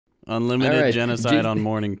Unlimited genocide on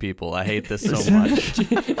morning people. I hate this so much.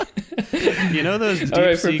 You know those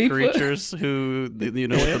deep sea creatures who, with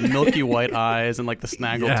the milky white eyes and like the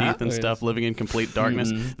snaggle teeth and stuff, living in complete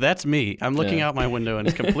darkness? That's me. I'm looking out my window and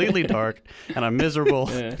it's completely dark and I'm miserable.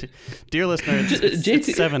 Dear listener,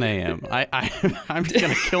 it's 7 a.m. I'm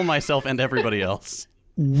gonna kill myself and everybody else.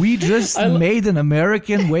 We just made an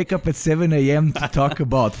American wake up at 7 a.m. to talk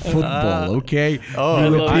about football, okay?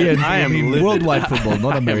 European, worldwide football,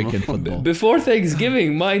 not American football. Before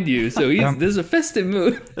Thanksgiving, mind you, so there's a festive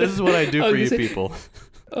mood. This is what I do for you people.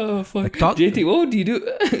 Oh, fuck. JT, what do you do?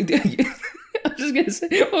 I'm just going to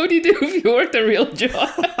say, what do you do if you worked a real job?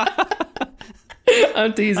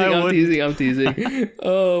 I'm teasing.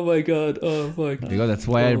 Oh my god. Oh fuck. That's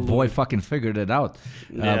why our boy fucking figured it out.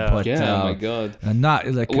 Oh my god. Not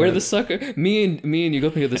like we're the sucker. Me and you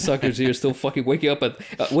got me the suckers here, still fucking waking up at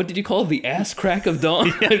what did you call it? The ass crack of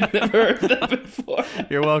dawn? I've never heard that before.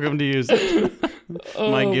 You're welcome to use it.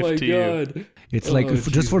 My gift to you. It's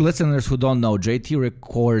just for listeners who don't know, JT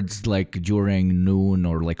records like during noon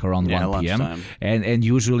or like around 1 p.m. And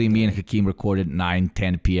usually me and Hakeem recorded 9,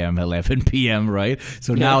 10 p.m., 11 p.m., right?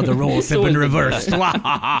 So now the roles have been reversed.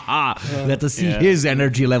 Let us see his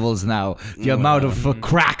energy levels now. The amount of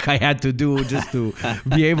crack I had to do just to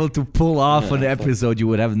be able to pull off an episode, you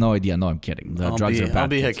would have no idea. No, I'm kidding. The drugs are bad. I'll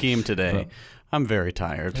be Hakeem today. I'm very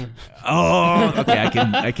tired. Oh, okay.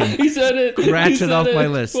 I can. He said it. Scratch it off my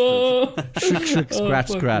list.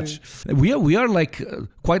 Scratch. We are like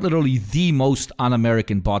quite literally the most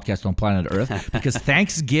un-American podcast on planet Earth because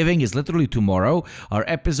Thanksgiving is literally tomorrow. Our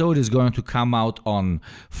episode is going to come out on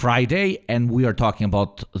Friday, and we are talking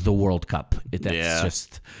about the World Cup.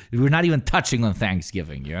 Just we're not even touching on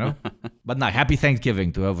Thanksgiving, But no, happy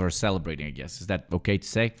Thanksgiving to whoever's celebrating. I guess is that okay to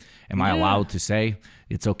say? Am I allowed to say?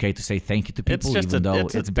 It's okay to say thank you to people, even though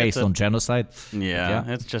it's based on genocide. Yeah,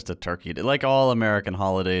 it's just a turkey. Like all American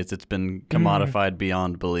holidays, it's been commodified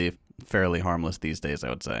beyond belief. Fairly harmless these days, I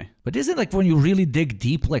would say. But isn't like when you really dig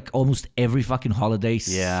deep, like almost every fucking holiday,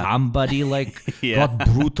 somebody like got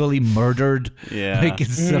brutally murdered. Yeah. Like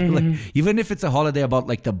it's like, even if it's a holiday about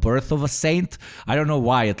like the birth of a saint, I don't know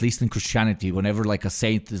why. At least in Christianity, whenever like a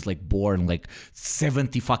saint is like born, like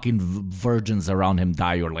 70 fucking virgins around him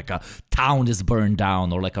die, or like a town is burned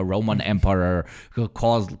down, or like a Roman emperor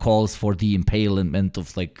calls for the impalement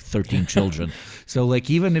of like 13 children. So like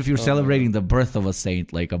even if you're celebrating the birth of a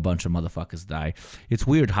saint, like a bunch of motherfuckers die. It's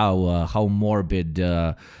weird how morbid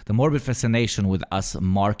the morbid fascination with us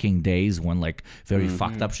marking days when like very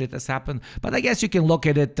fucked up shit has happened. But I guess you can look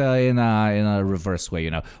at it in a reverse way.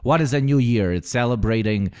 What is a new year? It's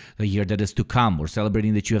celebrating the year that is to come. We're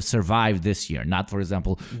celebrating that you have survived this year, not, for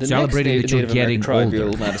exple, celebrating that you're getting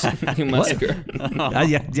older. Massacre.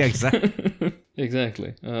 Yeah, exactly.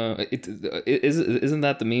 Exactly. Isn't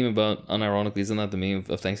that the meme about? Unironically, isn't that the meme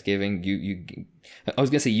of Thanksgiving? I was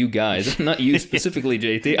gonna say you guys, not you specifically,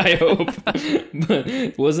 JT. I hope,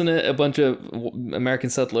 but wasn't it a bunch of American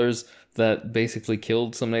settlers that basically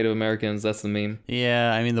killed some Native Americans? That's the meme.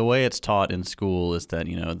 Yeah, I mean the way it's taught in school is that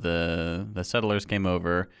the settlers came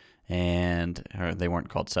over. And they weren't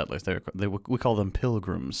called settlers. We call them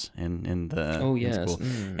pilgrims in school.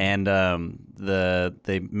 And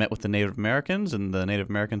they met with the Native Americans, and the Native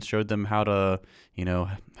Americans showed them how to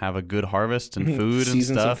have a good harvest and food and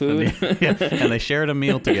stuff. Food. And they shared a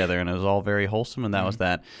meal together, and it was all very wholesome. And that was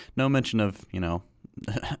that. No mention of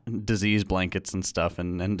disease blankets and stuff,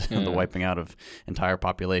 and the wiping out of entire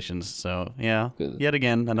populations. So yet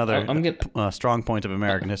again another strong point of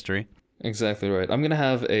American history. Exactly right. I'm gonna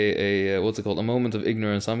have a what's it called? A moment of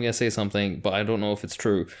ignorance. I'm gonna say something, but I don't know if it's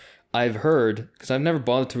true. I've heard, because I've never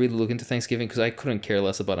bothered to really look into Thanksgiving because I couldn't care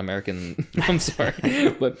less about American. I'm sorry,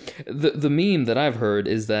 but the meme that I've heard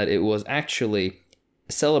is that it was actually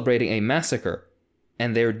celebrating a massacre,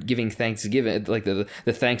 and they were giving Thanksgiving, like the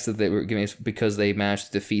thanks that they were giving because they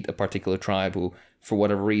managed to defeat a particular tribe who, for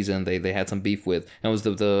whatever reason, they had some beef with. And it was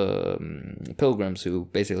the Pilgrims who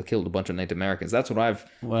basically killed a bunch of Native Americans. That's what I've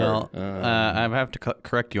heard. I have to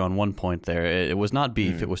correct you on one point there. It was not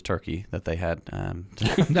beef, it was turkey that they had.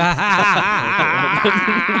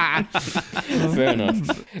 Fair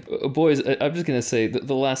enough. Boys, I'm just going to say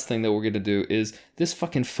the last thing that we're going to do is this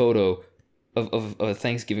fucking photo of a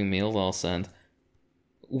Thanksgiving meal that I'll send.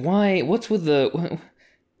 Why? What's with the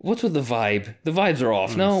vibe? The vibes are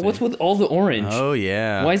off. No, what's with all the orange? Oh,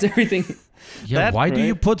 yeah. Why is everything... Yeah, why do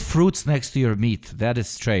you put fruits next to your meat? That is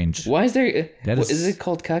strange. Why is there... Is it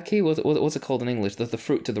called kaki? What's it called in English? The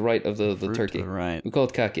fruit to the right of the turkey. To the right. We call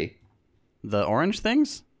it kaki. The orange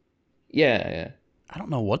things? Yeah. I don't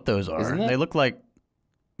know what those are. They look like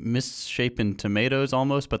misshapen tomatoes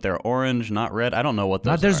almost, but they're orange, not red. I don't know what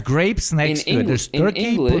those are. There's grapes next to it. There's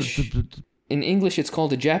turkey. In English, it's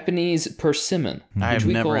called a Japanese persimmon. I have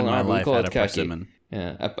never in my life had a persimmon.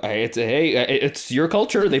 Yeah, it's your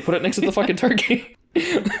culture. They put it next to the fucking turkey.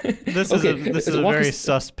 This is a very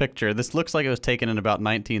sus picture. This looks like it was taken in about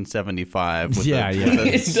 1975 with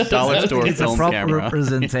a dollar store it's film a proper camera.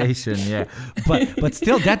 representation, yeah. But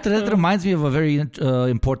still, that reminds me of a very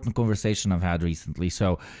important conversation I've had recently.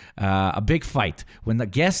 So, a big fight when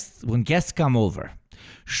guests come over,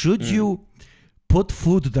 should you put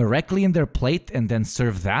food directly in their plate and then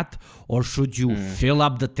serve that, or should you fill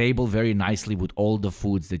up the table very nicely with all the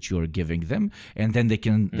foods that you're giving them, and then they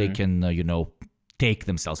can take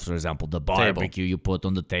themselves, for example, the barbecue you put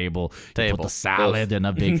on the table, you put the salad and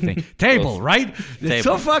a big thing. Table, right? It's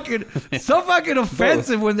so fucking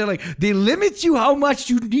offensive when they're like, they limit you how much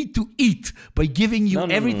you need to eat by giving you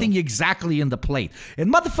everything exactly in the plate.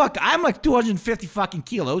 And motherfucker, I'm like 250 fucking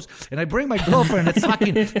kilos, and I bring my girlfriend that's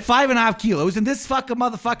fucking 5.5 kilos, and this fucking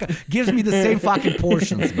motherfucker gives me the same fucking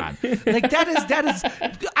portions, man. Like that is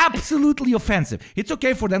absolutely offensive. It's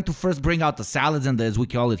okay for them to first bring out the salads and as we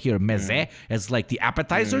call it here, meze, as like the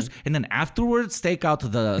appetizers, and then afterwards take out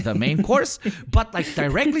the main course, but like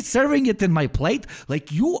directly serving it in my plate,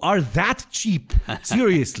 like you are that cheap.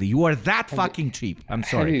 Seriously, you are that fucking cheap. I'm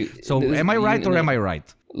sorry. So am I right or am I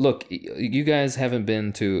right? Look, you guys haven't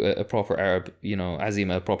been to a proper Arab,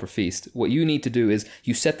 azima, a proper feast. What you need to do is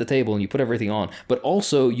you set the table and you put everything on, but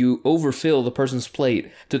also you overfill the person's plate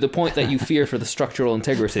to the point that you fear for the structural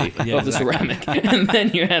integrity of the ceramic, and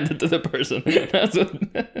then you hand it to the person. That's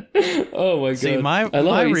what. Oh my god! See,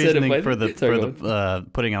 my reasoning for the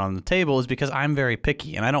putting it on the table is because I'm very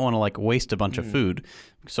picky and I don't want to like waste a bunch of food.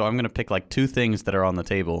 So I'm gonna pick like 2 things that are on the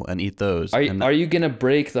table and eat those. Are you gonna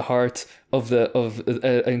break the heart of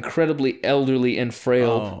an incredibly elderly and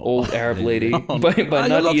frail old Arab lady by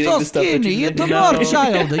not eating the stuff that you eat more,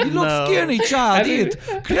 child. You look skinny, child. Eat.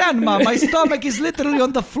 Grandma, my stomach is literally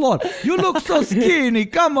on the floor. You look so skinny.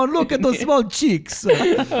 Come on, look at those small cheeks.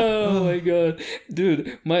 Oh my god,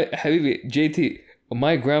 dude, JT.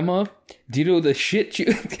 My grandma, do you know the shit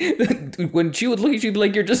when she would look at you, be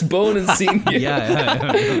like, you're just bone and sinew.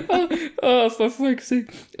 Yeah. Oh, for fuck's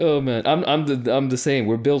sake. Oh man, I'm the same.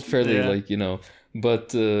 We're built fairly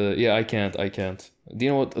but I can't. Do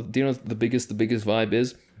you know what the biggest vibe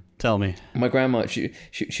is? Tell me. My grandma, she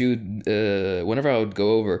would whenever I would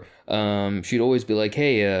go over, she'd always be like,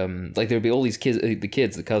 hey, like there'd be all these kids,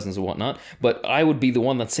 the cousins and whatnot, but I would be the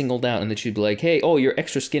one that's singled out, and then she'd be like, hey, oh, you're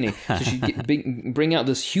extra skinny. So she'd bring out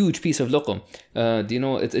this huge piece of lokum. Do you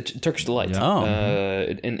know it's Turkish delight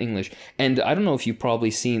in English? And I don't know if you've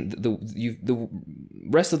probably seen the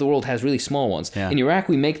rest of the world has really small ones. In Iraq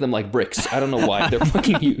we make them like bricks. I don't know why. They're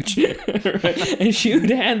fucking huge. Right? And she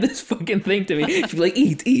would hand this fucking thing to me. She'd be like,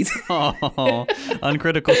 eat. Oh,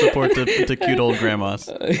 uncritical support to cute old grandmas.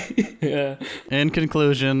 Yeah. In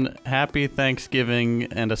conclusion, happy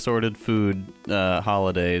Thanksgiving and assorted food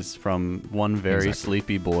holidays from one very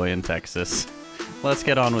sleepy boy in Texas. Let's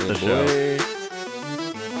get on with the show.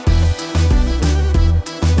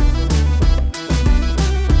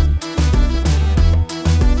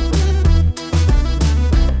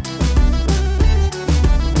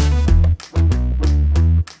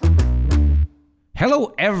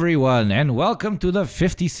 Hello everyone, and welcome to the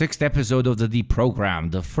 56th episode of the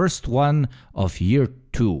Deprogram, the first one of year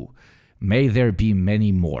 2. May there be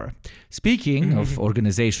many more. Speaking of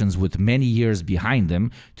organizations with many years behind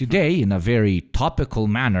them, today, in a very topical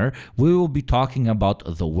manner, we will be talking about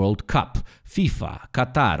the World Cup, FIFA,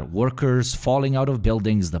 Qatar, workers falling out of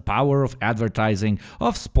buildings, the power of advertising,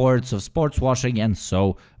 of sports washing, and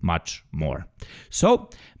so much more.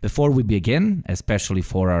 So, before we begin, especially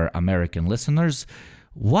for our American listeners,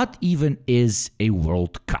 what even is a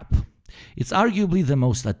World Cup? It's arguably the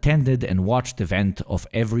most attended and watched event of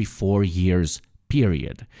every 4 years,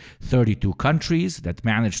 period. 32 countries that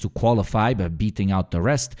manage to qualify by beating out the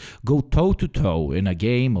rest go toe-to-toe in a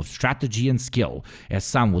game of strategy and skill, as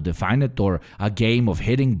some would define it, or a game of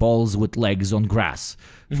hitting balls with legs on grass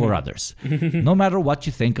for others. No matter what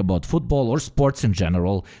you think about football or sports in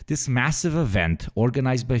general, this massive event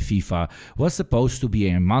organized by FIFA was supposed to be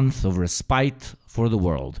a month of respite for the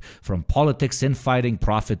world, from politics, infighting,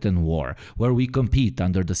 profit, and war, where we compete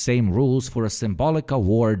under the same rules for a symbolic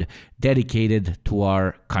award dedicated to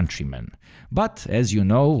our countrymen. But, as you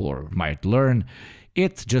know, or might learn,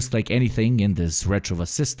 it, just like anything in this retro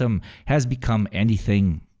system, has become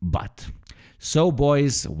anything but. So,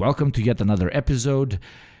 boys, welcome to yet another episode.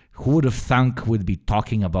 Who would have thunk we'd be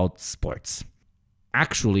talking about sports?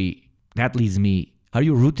 Actually, that leads me, are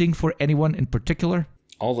you rooting for anyone in particular?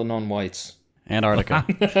 All the non-whites. Antarctica.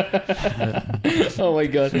 Oh my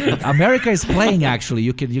god. America is playing. Actually,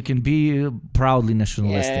 you can be proudly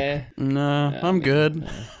nationalistic. Yeah. No, I'm good.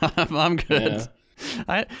 I'm good.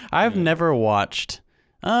 Yeah. I've never watched.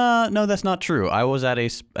 No, that's not true. I was at a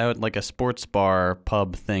sports bar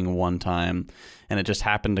pub thing one time, and it just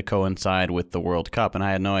happened to coincide with the World Cup, and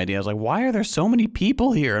I had no idea. I was like, why are there so many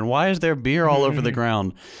people here, and why is there beer all over the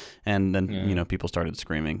ground? And then people started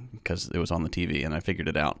screaming because it was on the TV, and I figured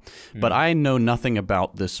it out. But I know nothing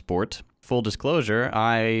about this sport. Full disclosure,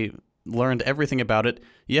 I learned everything about it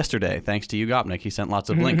yesterday, thanks to you, Gopnik. He sent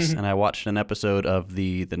lots of links, and I watched an episode of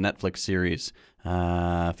the Netflix series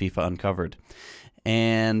FIFA Uncovered.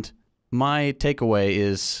 And my takeaway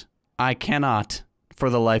is I cannot,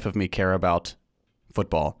 for the life of me, care about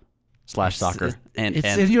football/soccer.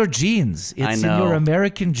 It's in your genes. It's in your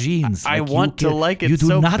American genes. I want to like it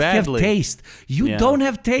so badly. You do not have taste. You don't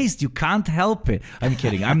have taste. You can't help it. I'm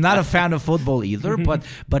kidding. I'm not a fan of football either, but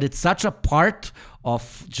it's such a part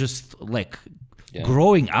of just like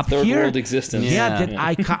growing up Third here. world existence. That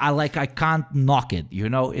I can't knock it.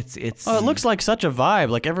 It's. Oh, it looks like such a vibe.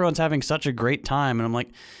 Like everyone's having such a great time, and I'm like,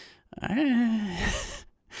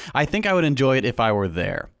 I think I would enjoy it if I were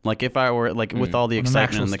there. Like if I were with all the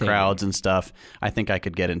excitement and the crowds and stuff, I think I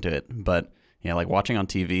could get into it. But like watching on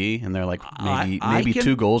TV and they're like maybe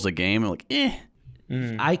 2 goals a game, I'm like, eh.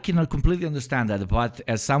 I can completely understand that, but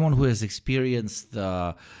as someone who has experienced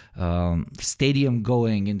stadium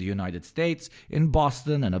going in the United States, in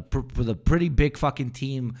Boston, and with a pretty big fucking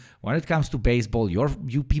team, when it comes to baseball,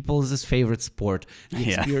 you people's favorite sport,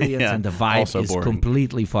 the experience and the vibe also is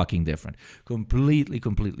completely fucking different. Completely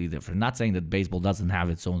different. Not saying that baseball doesn't have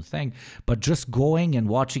its own thing, but just going and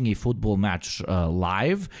watching a football match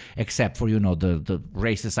live, except for, the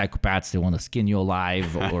racist psychopaths, they want to skin you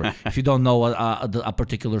alive, or if you don't know a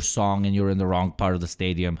particular song and you're in the wrong part of the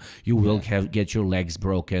stadium, you will get your legs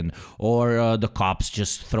broken, or the cops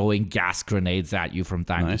just throwing gas grenades at you from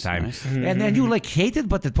time to time. Nice. And then you hate it,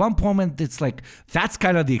 but at one moment it's like that's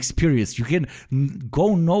kind of the experience. You can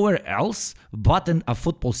go nowhere else but in a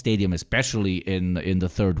football stadium, especially in the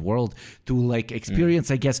third world, to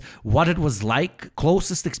experience I guess what it was like,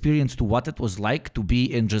 closest experience to what it was like to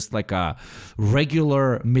be in just like a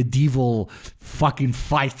regular medieval fucking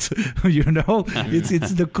fight.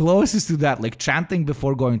 It's the closest to that, like chanting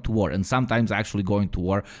before going to war, and sometimes actually going to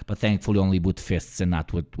war, but thankfully only with fists and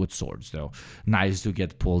not with swords, though. Nice to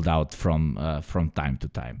get pulled out from time to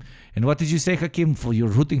time. And what did you say, Hakim? You're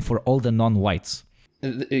rooting for all the non-whites.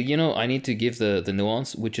 I need to give the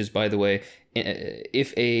nuance, which is, by the way,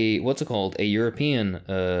 if a European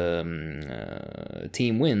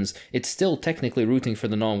team wins, it's still technically rooting for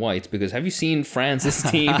the non-whites, because have you seen France's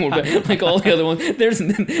team or like all the other ones? There's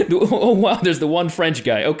the one French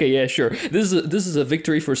guy. Okay, yeah, sure. This is a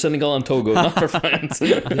victory for Senegal and Togo, not for France.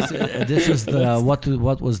 This is the what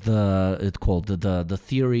was it called? The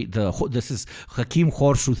theory. This is Hakim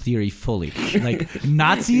Horseshoe theory fully. Like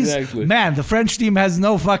Nazis, exactly. Man, the French team has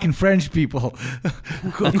no fucking French people.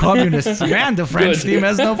 Communists. Man, the French team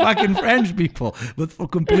has no fucking French people, but for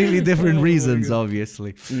completely different reasons,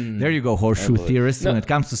 obviously. There you go, horseshoe theorists. When it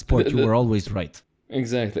comes to sport, you were always right.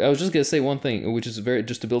 Exactly. I was just going to say one thing, which is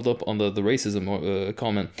just to build up on the racism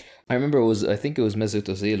comment. I remember I think it was Mesut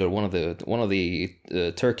Özil, or one of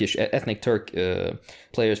the Turkish ethnic Turk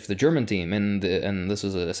players for the German team, and this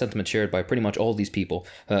was a sentiment shared by pretty much all these people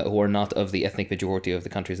who are not of the ethnic majority of the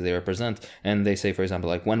countries that they represent. And they say, for example,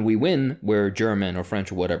 like, when we win, we're German or French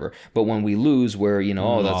or whatever, but when we lose, we're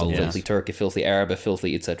that's a filthy Turk, a filthy Arab, a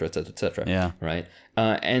filthy etc. etc. Yeah. Right.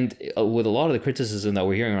 And with a lot of the criticism that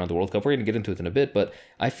we're hearing around the World Cup, we're going to get into it in a bit, but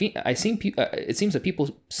it seems that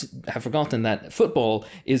people have forgotten that football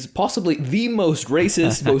is possibly the most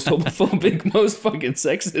racist, most homophobic, most fucking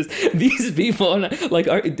sexist. These people,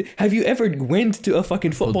 have you ever went to a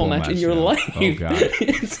fucking football match in your life? Oh God.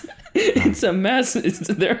 It's a mass.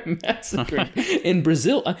 They're massacring in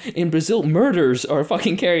Brazil. In Brazil, murders are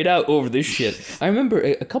fucking carried out over this shit. I remember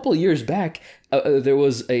a couple of years back, there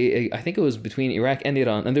was I think it was between Iraq and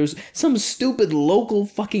Iran, and there was some stupid local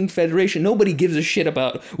fucking federation. Nobody gives a shit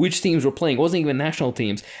about which teams were playing. It wasn't even national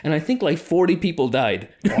teams, and I think like 40 people died.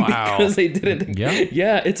 Wow. Because they didn't.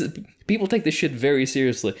 Yeah. It's people take this shit very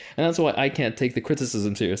seriously, and that's why I can't take the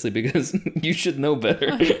criticism seriously, because you should know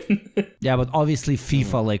better. Yeah, but obviously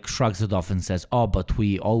FIFA like shrugs it off and says, "Oh, but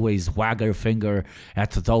we always wag our finger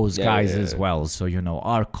at those guys as well." So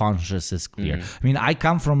our conscience is clear. I mean, I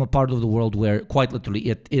come from a part of the world where, quite literally,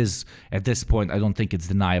 it is at this point, I don't think it's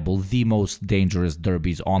deniable, the most dangerous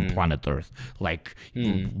derbies on planet Earth. Like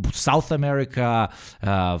South America,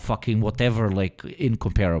 fucking whatever, like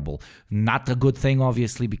incomparable. Not a good thing,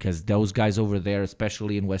 obviously, because those guys over there,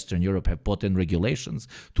 especially in Western Europe, have put in regulations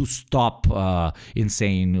to stop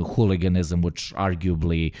insane hooliganism, which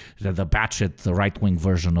arguably the batshit, the right-wing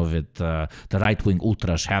version of it, the right-wing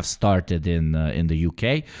ultras have started in the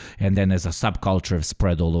UK, and then as a subculture have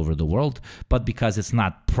spread all over the world. But because it's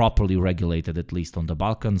not properly regulated, at least on the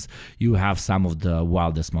Balkans, you have some of the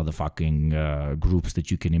wildest motherfucking groups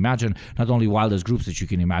that you can imagine. Not only wildest groups that you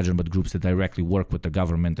can imagine, but groups that directly work with the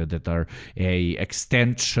government and that are a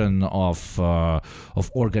extension of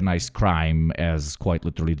organized crime as quite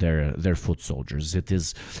literally their foot soldiers. It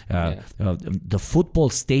is the football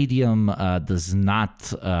stadium does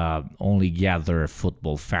not only gather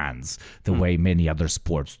football fans the way many other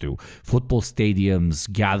sports do. Football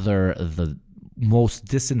stadiums gather the most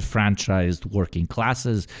disenfranchised working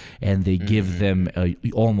classes, and they give them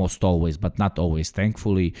almost always, but not always,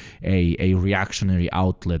 thankfully, a reactionary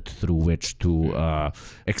outlet through which to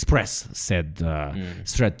express said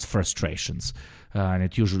frustrations. And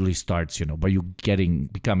it usually starts, by you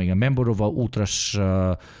becoming a member of a ultras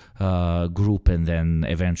group, and then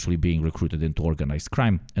eventually being recruited into organized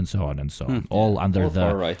crime, and so on and so on. All under the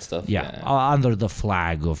far-right stuff. Under the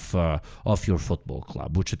flag of your football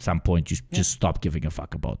club, which at some point you just stop giving a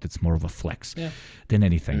fuck about. It's more of a flex than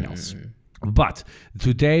anything else. But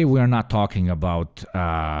today we are not talking about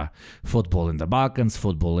football in the Balkans,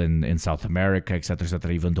 football in South America,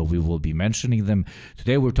 etc., even though we will be mentioning them.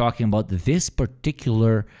 Today we're talking about this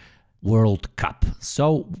particular World Cup.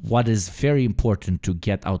 So what is very important to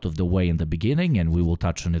get out of the way in the beginning, and we will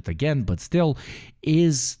touch on it again, but still,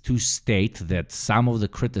 is to state that some of the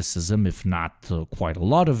criticism, if not quite a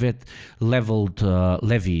lot of it,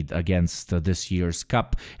 levied against this year's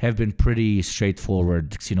Cup have been pretty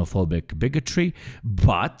straightforward xenophobic bigotry,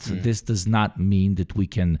 but this does not mean that we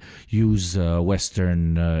can use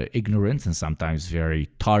Western ignorance and sometimes very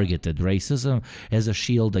targeted racism as a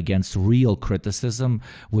shield against real criticism,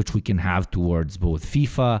 which we can have towards both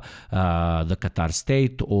FIFA, the Qatar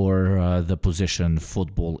state, or the position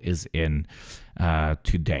football is in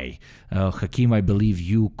today. Hakeem, I believe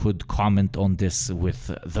you could comment on this with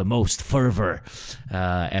the most fervor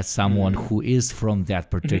as someone who is from that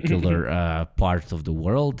particular part of the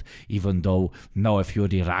world, even though, no, if you're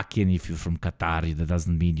Iraqi and if you're from Qatar, that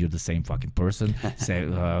doesn't mean you're the same fucking person.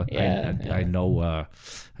 So, I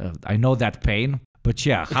know that pain. But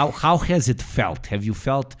yeah, how has it felt? Have you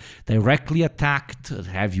felt directly attacked?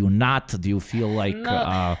 Have you not? Do you feel like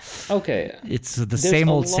it's the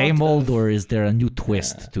same old, or is there a new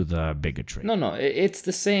twist to the bigotry? No, it's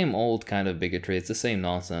the same old kind of bigotry. It's the same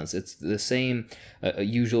nonsense. It's the same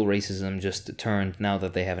usual racism, just turned now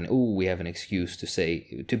that they have we have an excuse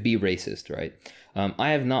to be racist, right? I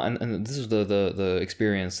have not, and this is the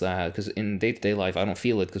experience that I had, because in day-to-day life, I don't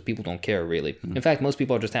feel it because people don't care, really. In fact, most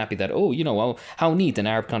people are just happy that, how neat an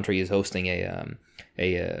Arab country is hosting a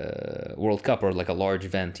World Cup or like a large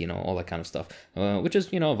event, all that kind of stuff, which is, a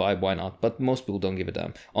vibe, why not? But most people don't give a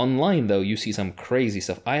damn. Online, though, you see some crazy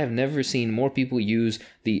stuff. I have never seen more people use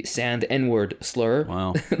the sand N-word slur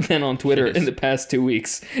than on Twitter in the past 2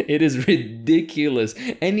 weeks. It is ridiculous.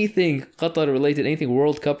 Anything Qatar related, anything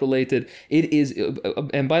World Cup related, it is.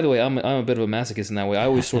 And by the way, I'm a bit of a masochist in that way. I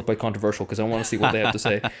always sort by controversial because I want to see what they have to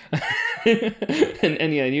say.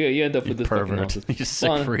 and yeah, you end up with this pervert. You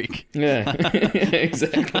sick freak. Yeah,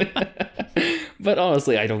 exactly. But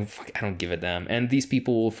honestly, I don't give a damn. And these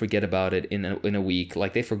people will forget about it in a week.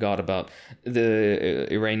 Like they forgot about the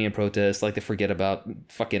Iranian protests. Like they forget about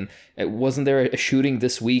fucking. Wasn't there a shooting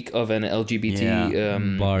this week of an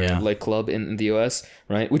LGBT like club in the US,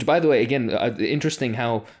 right? Which, by the way, again, interesting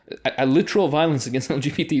how a literal violence against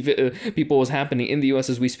LGBT people was happening in the US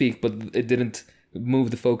as we speak, but it didn't move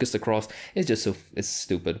the focus across. It's just it's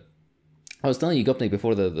stupid. I was telling you, Gopnik,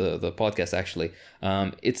 before the podcast, actually,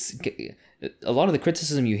 it's a lot of the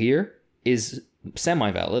criticism you hear is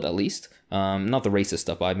semi-valid, at least. Not the racist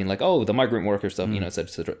stuff, but I mean, like, the migrant worker stuff, et cetera, et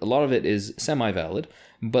cetera. A lot of it is semi-valid,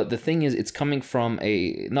 but the thing is, it's coming from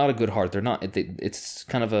not a good heart. They're not. It's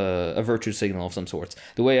kind of a virtue signal of some sorts.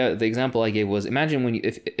 The way the example I gave was, imagine when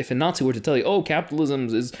if a Nazi were to tell you, capitalism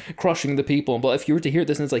is crushing the people, but if you were to hear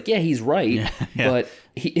this and it's like, he's right, but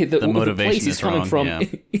the place he's coming from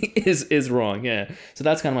is wrong. Yeah, so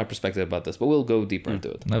that's kind of my perspective about this, but we'll go deeper into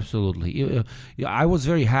it. Absolutely. I was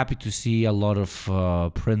very happy to see a lot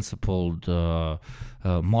of principled so-called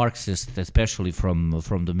Marxists, especially from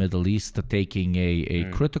the Middle East, taking a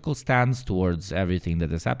critical stance towards everything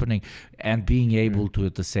that is happening, and being able to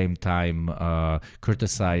at the same time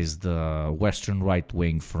criticize the Western right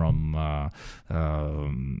wing from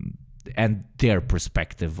and their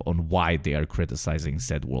perspective on why they are criticizing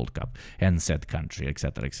said World Cup and said country,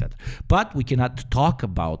 etc., etc. But we cannot talk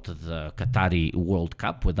about the Qatari World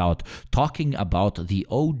Cup without talking about the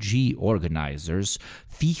OG organizers,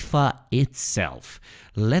 FIFA itself.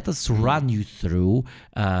 Let us run you through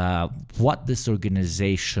what this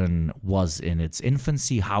organization was in its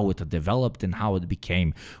infancy, how it developed, and how it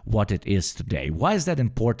became what it is today. Why is that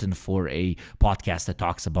important for a podcast that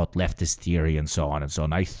talks about leftist theory and so on and so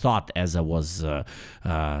on? I thought, as I was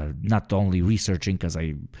not only researching, because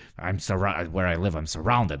I'm surrounded where I live, I'm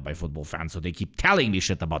surrounded by football fans, so they keep telling me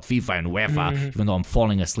shit about FIFA and UEFA, even though I'm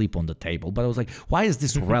falling asleep on the table. But I was like, why is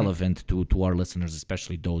this relevant to our listeners,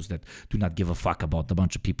 especially those that do not give a fuck about the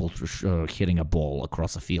bunch of people hitting a ball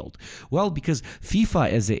across a field? Well, because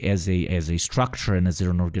FIFA as a structure and as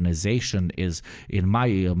an organization is, in my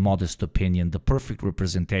modest opinion, the perfect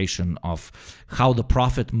representation of how the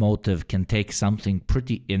profit motive can take something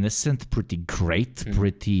pretty innocent, pretty great,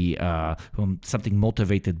 pretty something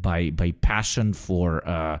motivated by passion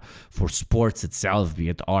for sports itself, be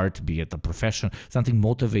it art, be it a profession, something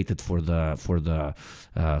motivated for the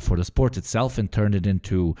sport itself, and turn it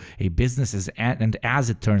into a business, and as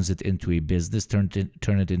it turns it into a business, turn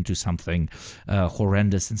it into something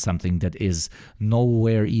horrendous and something that is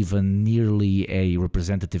nowhere even nearly a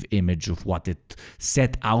representative image of what it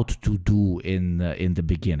set out to do in the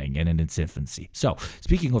beginning and in its infancy. So,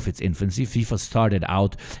 speaking of its infancy, FIFA started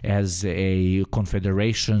out as a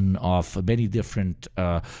confederation of many different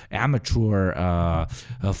amateur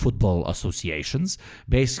football associations.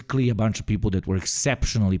 Basically, a bunch of people that were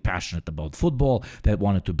exceptionally passionate about football, that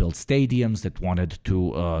wanted to build stadiums, that wanted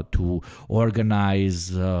to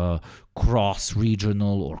organize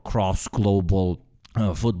cross-regional or cross-global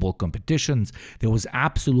football competitions. There was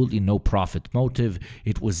absolutely no profit motive.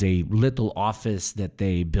 It was a little office that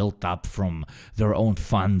they built up from their own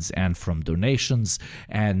funds and from donations,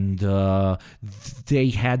 and they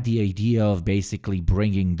had the idea of basically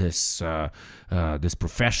bringing this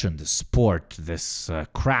profession, this sport, this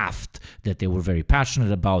craft that they were very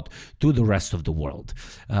passionate about to the rest of the world.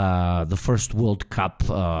 The first World Cup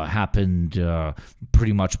happened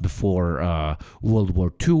pretty much before World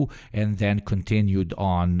War II, and then continued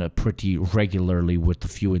on pretty regularly with a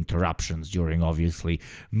few interruptions during obviously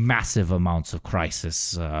massive amounts of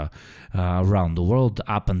crisis around the world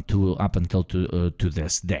up until to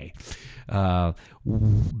this day. The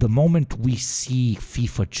moment we see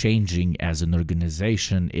FIFA changing as an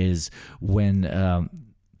organization is when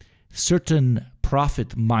certain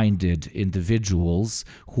profit-minded individuals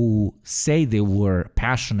who say they were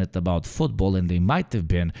passionate about football, and they might have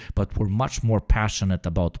been, but were much more passionate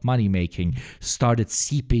about money-making, started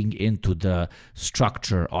seeping into the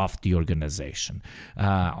structure of the organization.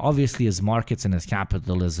 Obviously, as markets and as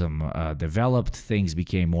capitalism developed, things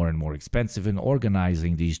became more and more expensive, and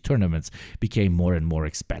organizing these tournaments became more and more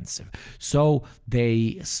expensive. So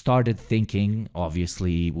they started thinking,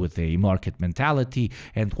 obviously, with a market mentality,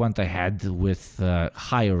 and went ahead with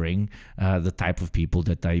hiring the type of people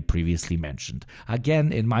that I previously mentioned.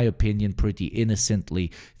 Again, in my opinion, pretty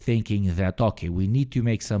innocently, thinking that, okay, we need to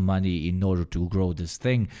make some money in order to grow this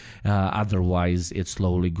thing, otherwise it's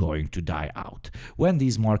slowly going to die out. When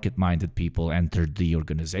these market-minded people entered the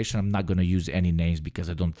organization, I'm not going to use any names because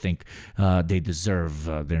I don't think they deserve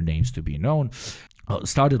their names to be known,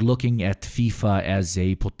 started looking at FIFA as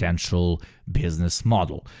a potential business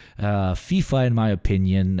model. FIFA, in my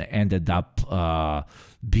opinion, ended up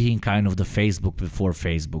being kind of the Facebook before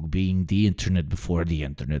Facebook, being the internet before the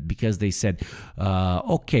internet, because they said,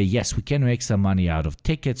 okay, yes, we can make some money out of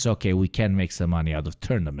tickets, okay, we can make some money out of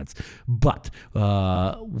tournaments, but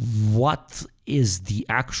what is the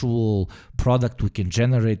actual product we can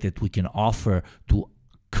generate that we can offer to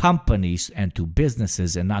companies and to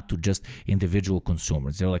businesses, and not to just individual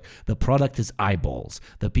consumers? They're like, the product is eyeballs,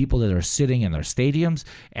 the people that are sitting in our stadiums,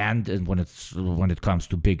 and when it comes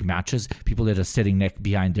to big matches, people that are sitting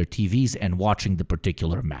behind their TVs and watching the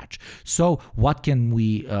particular match. So what can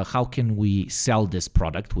we how can we sell this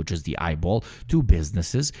product, which is the eyeball, to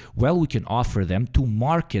businesses? Well, we can offer them to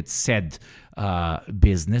market said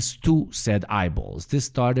business to said eyeballs. This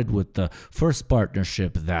started with the first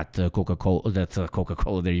partnership that Coca-Cola, that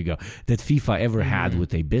FIFA ever had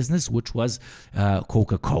with a business, which was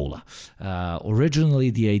Coca-Cola.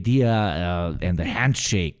 Originally, the idea and the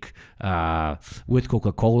handshake with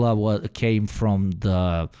Coca-Cola came from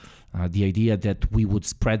the the idea that we would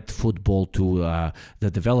spread football to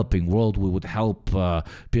the developing world, we would help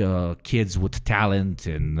kids with talent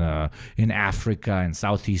in Africa and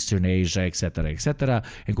Southeastern Asia, etc.,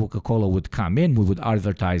 and Coca-Cola would come in, we would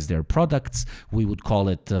advertise their products, we would call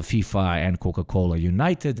it FIFA and Coca-Cola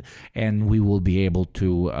United, and we will be able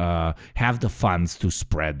to have the funds to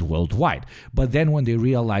spread worldwide. But then when they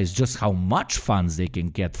realize just how much funds they can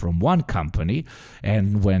get from one company,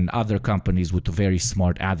 and when other companies with very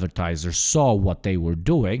smart advertisers saw what they were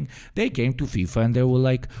doing, they came to FIFA and they were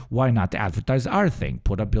like, why not advertise our thing?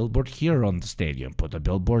 Put a billboard here on the stadium, put a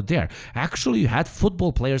billboard there. Actually, you had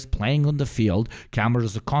football players playing on the field,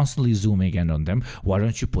 cameras are constantly zooming in on them. Why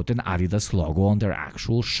don't you put an Adidas logo on their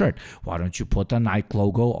actual shirt? Why don't you put a Nike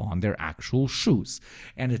logo on their actual shoes?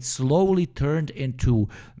 And it slowly turned into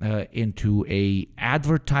a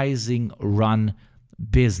advertising run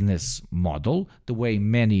business model, the way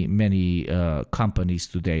many companies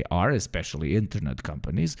today are, especially internet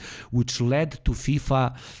companies, which led to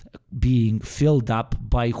FIFA being filled up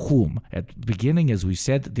by whom? At the beginning, as we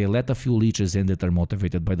said, they let a few leeches in that are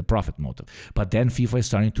motivated by the profit motive. But then FIFA is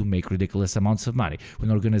starting to make ridiculous amounts of money. When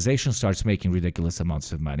an organization starts making ridiculous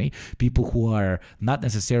amounts of money, people who are not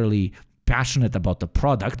necessarily passionate about the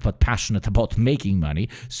product but passionate about making money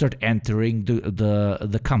start entering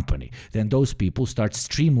the company. Then those people start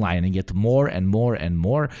streamlining it more and more and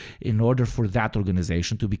more in order for that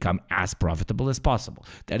organization to become as profitable as possible.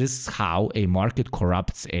 That is how a market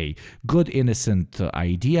corrupts a good innocent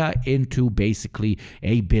idea into basically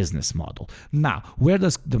a business model. Now, where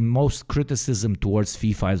does the most criticism towards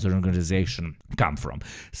FIFA as an organization come from?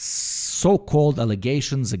 So-called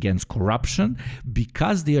allegations against corruption,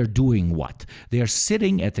 because they are doing what? They are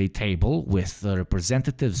sitting at a table with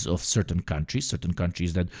representatives of certain countries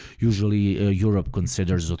that usually Europe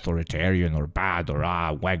considers authoritarian or bad or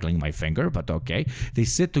waggling my finger, but okay. They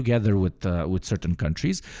sit together with certain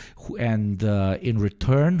countries, and in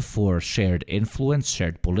return for shared influence,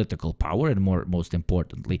 shared political power, and most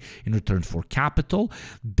importantly, in return for capital,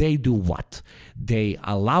 they do what? They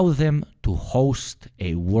allow them to host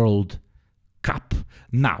a World Cup.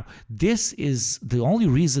 Now, this is the only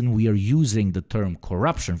reason we are using the term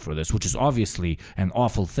corruption for this, which is obviously an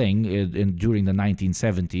awful thing. During the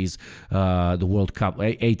 1970s, the World Cup,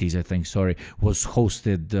 80s, I think, was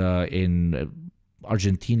hosted in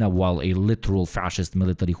Argentina while a literal fascist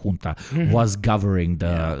military junta was governing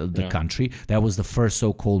the country. That was the first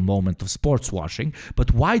so-called moment of sports washing.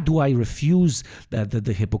 But why do I refuse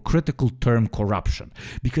the hypocritical term corruption?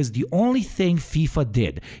 Because the only thing FIFA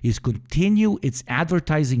did is continue its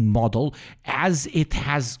advertising model as it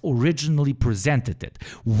has originally presented it.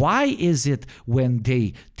 Why is it when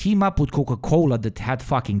they team up with Coca-Cola that had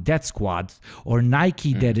fucking death squads, or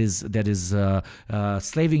Nike that is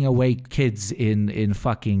slaving away kids in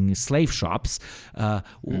fucking slave shops,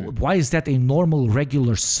 why is that a normal,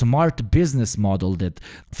 regular, smart business model that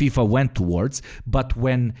FIFA went towards? But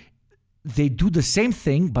when they do the same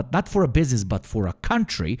thing, but not for a business, but for a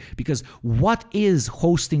country, because what is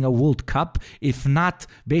hosting a World Cup if not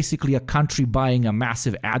basically a country buying a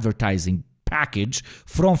massive advertising package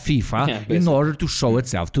from FIFA in order to show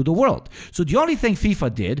itself to the world? So the only thing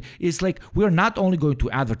FIFA did is like, we're not only going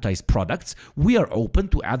to advertise products, we are open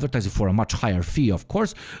to advertising for a much higher fee, of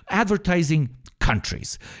course, advertising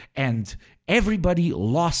countries. And everybody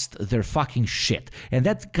lost their fucking shit. And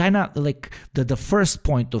that's kind of like the first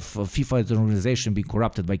point of FIFA as an organization being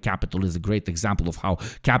corrupted by capital is a great example of how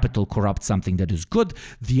capital corrupts something that is good.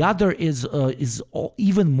 The other is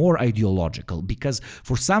even more ideological, because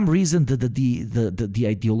for some reason the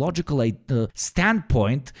ideological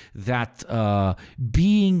standpoint that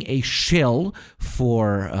being a shill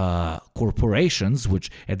for corporations,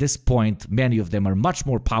 which at this point many of them are much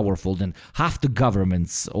more powerful than half the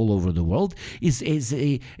governments all over the world, is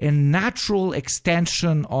a natural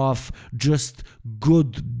extension of just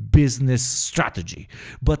good business strategy.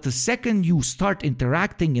 But the second you start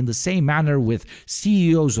interacting in the same manner with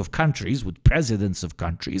CEOs of countries, with presidents of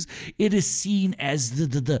countries, it is seen as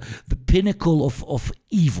the pinnacle of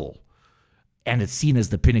evil. And it's seen as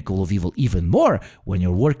the pinnacle of evil even more when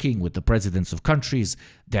you're working with the presidents of countries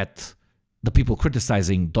that the people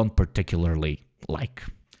criticizing don't particularly like.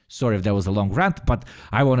 Sorry if that was a long rant, but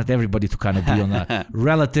I wanted everybody to kind of be on a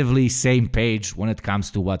relatively same page when it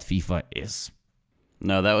comes to what FIFA is.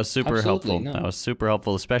 No, that was super helpful. No. That was super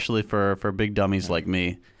helpful, especially for big dummies like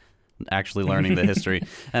me, actually learning the history.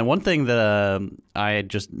 And one thing that I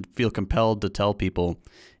just feel compelled to tell people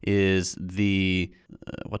is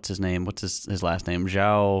what's his name? What's his last name?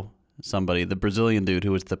 João somebody, the Brazilian dude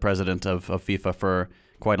who was the president of FIFA for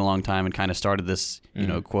quite a long time and kind of started this,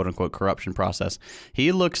 quote unquote corruption process.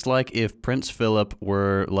 He looks like if Prince Philip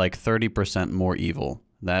were like 30% more evil.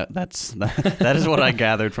 That is what I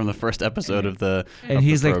gathered from the first episode of the. And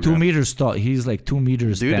he's like 2 meters tall. He's like 2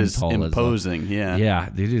 meters Dude 10 is tall. Imposing, yeah. Yeah,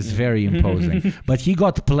 it is very imposing. But he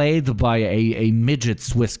got played by a midget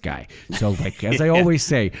Swiss guy. So, like as I always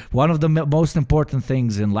say, one of the most important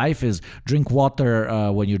things in life is drink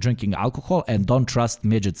water when you're drinking alcohol, and don't trust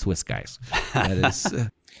midget Swiss guys. That is.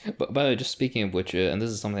 But by the way, just speaking of which, and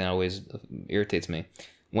this is something that always irritates me.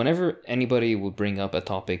 Whenever anybody would bring up a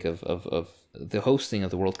topic of the hosting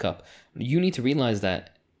of the World Cup, you need to realize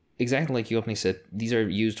that, exactly like you openly said, these are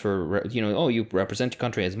used for, you represent your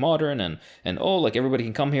country as modern and like everybody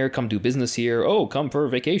can come here, come do business here, come for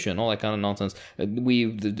vacation, all that kind of nonsense.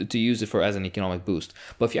 To use it as an economic boost.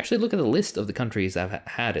 But if you actually look at the list of the countries that have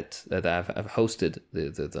had it, that have hosted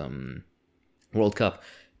the World Cup,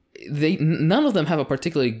 none of them have a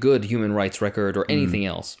particularly good human rights record or anything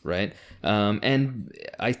else, right? And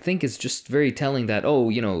I think it's just very telling that,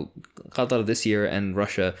 Qatar this year and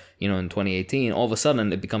Russia, in 2018, all of a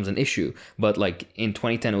sudden it becomes an issue. But like in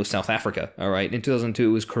 2010, it was South Africa, all right? In 2002,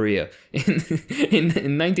 it was Korea. In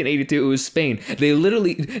 1982, it was Spain.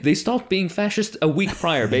 They stopped being fascist a week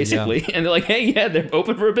prior, basically. And they're like, hey, they're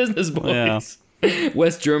open for business, boys. Yeah.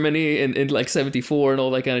 West Germany in like 74 and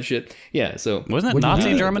all that kind of shit. Yeah, so wasn't it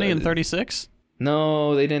Nazi Germany in 36?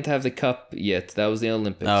 No, they didn't have the cup yet. That was the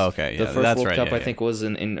Olympics. Oh, okay. Yeah, the first World Cup, I think, was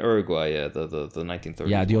in Uruguay, the 1930s.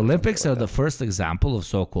 Yeah, the Olympics are the first example of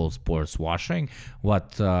so-called sports washing,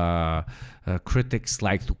 what critics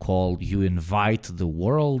like to call you invite the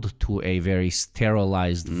world to a very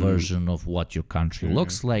sterilized version of what your country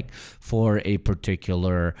looks like for a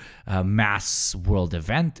particular mass world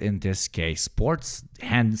event, in this case sports,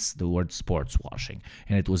 hence the word sports washing.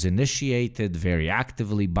 And it was initiated very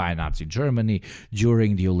actively by Nazi Germany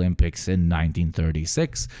during the Olympics in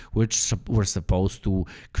 1936, which were supposed to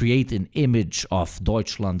create an image of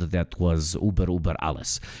Deutschland that was über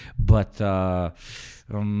alles. But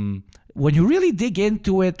when you really dig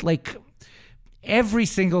into it, like every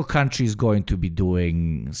single country is going to be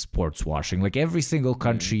doing sports washing. Like every single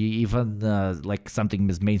country, even like something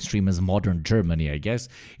as mainstream as modern Germany, I guess,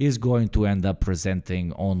 is going to end up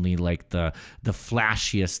presenting only like the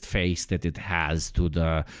flashiest face that it has to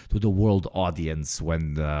the world audience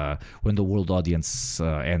when the world audience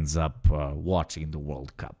ends up watching the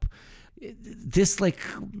World Cup. This like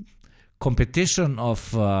competition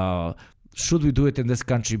of should we do it in this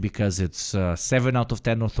country because it's 7 out of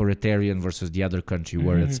 10 authoritarian versus the other country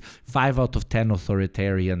where it's 5 out of 10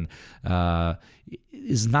 authoritarian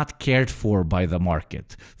is not cared for by the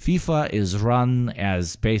market. FIFA is run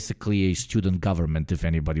as basically a student government, if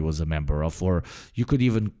anybody was a member of, or you could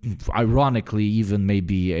even, ironically, even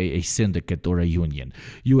maybe a syndicate or a union.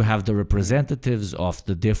 You have the representatives of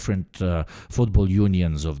the different football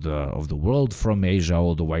unions of the world, from Asia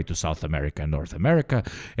all the way to South America and North America,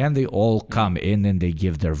 and they all come in and they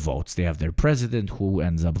give their votes. They have their president who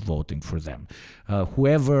ends up voting for them.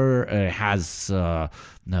 Whoever has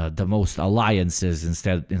the most alliances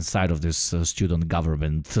inside of this student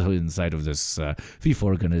government, inside of this FIFA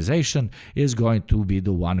organization, is going to be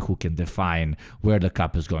the one who can define where the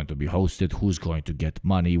cup is going to be hosted, who's going to get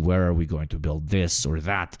money, where are we going to build this or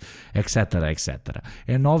that, etc., etc.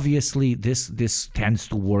 And obviously, this tends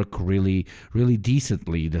to work really, really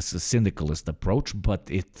decently, this syndicalist approach, but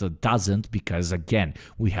it doesn't because, again,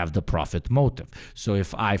 we have the profit motive. So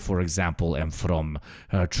if I, for example, am from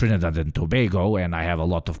Trinidad and Tobago and I have a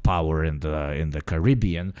lot of power in the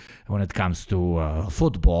Caribbean, when it comes to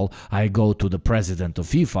football, I go to the president of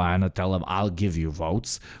FIFA and I tell him, I'll give you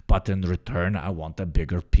votes, but in return I want a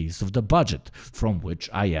bigger piece of the budget, from which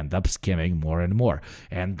I end up skimming more and more,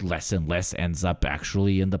 and less ends up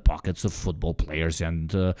actually in the pockets of football players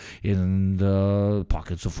and in the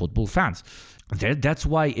pockets of football fans. That's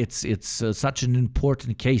why it's such an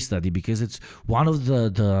important case study, because it's one of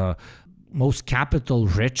the most capital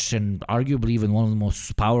rich and arguably even one of the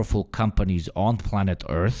most powerful companies on planet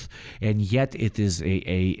Earth, and yet it is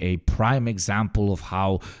a prime example of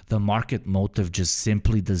how the market motive just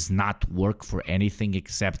simply does not work for anything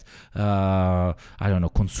except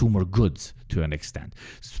consumer goods to an extent.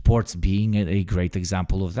 Sports being a great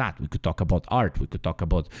example of that. We could talk about art, we could talk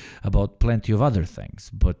about plenty of other things,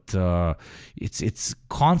 but it's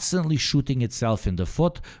constantly shooting itself in the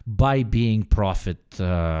foot by being profit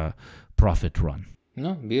run.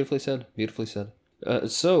 No, beautifully said. Beautifully said.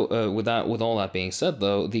 With all that being said,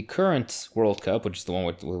 though, the current World Cup, which is the one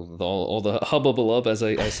with all the hubbubaloo, as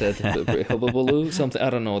I said, hubbubaloo, something, I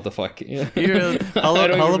don't know what the fuck.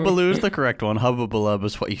 Hullabaloo is the correct one. Hubbubaloo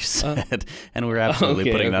is what you said, and we're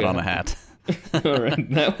absolutely putting that on a hat. All right,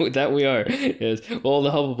 that we are. Yes, all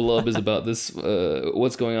the hubbubaloo is about this.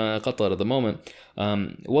 What's going on in Qatar at the moment?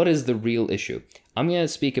 What is the real issue? I'm going to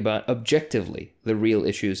speak about objectively the real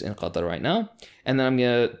issues in Qatar right now, and then I'm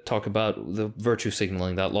going to talk about the virtue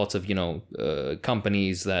signaling that lots of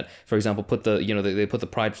companies that, for example, put the they put the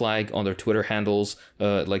pride flag on their Twitter handles,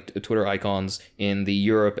 like Twitter icons in the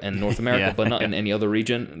Europe and North America, but not in any other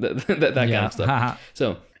region. That kind of stuff.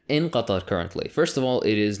 So. In Qatar currently, first of all,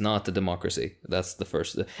 it is not a democracy. That's the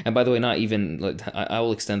first. And by the way, not even, like, I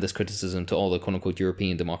will extend this criticism to all the quote-unquote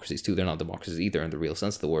European democracies too. They're not democracies either in the real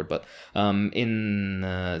sense of the word. But in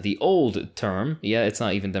the old term, yeah, it's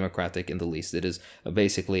not even democratic in the least. It is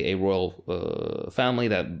basically a royal family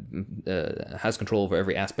that has control over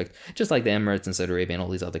every aspect, just like the Emirates and Saudi Arabia and all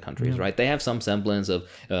these other countries, right? They have some semblance of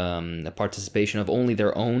participation of only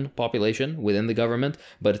their own population within the government,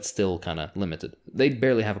 but it's still kind of limited. They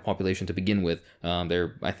barely have a population to begin with.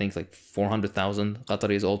 They're, I think, like 400,000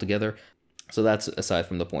 Qataris altogether. So that's aside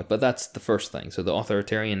from the point. But that's the first thing. So the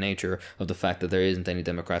authoritarian nature of the fact that there isn't any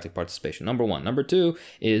democratic participation. Number one. Number two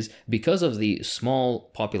is because of the small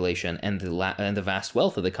population and the vast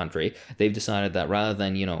wealth of the country, they've decided that rather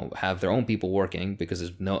than, have their own people working, because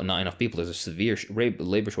there's not enough people, there's a severe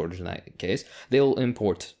labor shortage in that case, they'll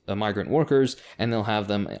import migrant workers and they'll have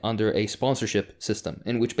them under a sponsorship system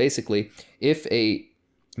in which basically if a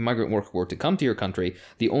migrant worker were to come to your country,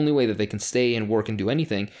 the only way that they can stay and work and do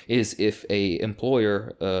anything is if a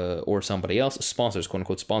employer or somebody else sponsors, quote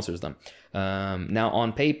unquote, sponsors them. Now,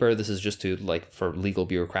 on paper, this is just for legal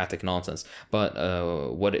bureaucratic nonsense.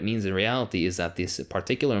 But what it means in reality is that this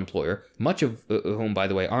particular employer, much of whom, by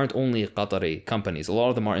the way, aren't only Qatari companies, a lot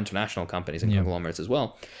of them are international companies and conglomerates as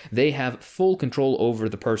well. They have full control over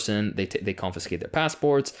the person. They confiscate their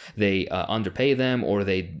passports, they underpay them, or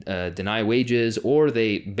they deny wages, or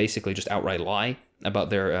they basically just outright lie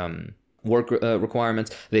about their work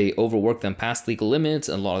requirements. They overwork them past legal limits,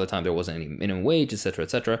 and a lot of the time there wasn't any minimum wage, etc.,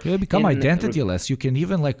 etc. You become identityless. You can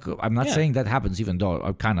even I'm not saying that happens, even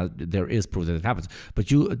though there is proof that it happens. But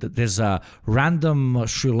there's a random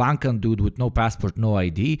Sri Lankan dude with no passport, no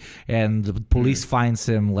ID, and the police finds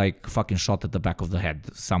him fucking shot at the back of the head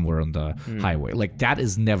somewhere on the highway. That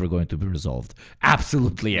is never going to be resolved.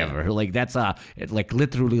 Absolutely ever. That's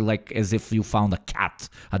literally as if you found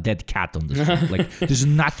a dead cat on the street. There's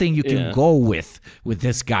nothing you can go with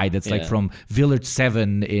this guy that's from village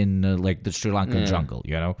 7 in the Sri Lankan jungle,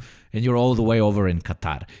 and you're all the way over in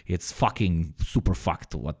Qatar. It's fucking super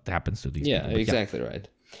fucked what happens to these people. But exactly right.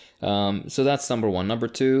 So that's number one. Number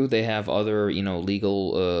two, they have other,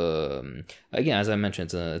 legal. Again, as I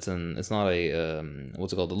mentioned, it's not a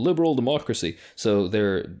what's it called, a liberal democracy. So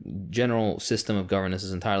their general system of governance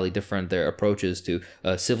is entirely different. Their approaches to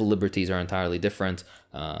civil liberties are entirely different.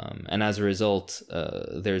 And as a result,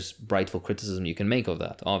 there's rightful criticism you can make of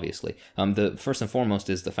that, obviously. The first and foremost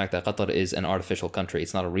is the fact that Qatar is an artificial country.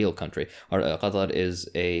 It's not a real country. Qatar is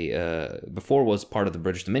before was part of the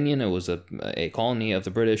British Dominion. It was a colony of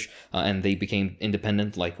the British, and they became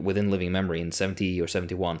independent, within living memory in 70 or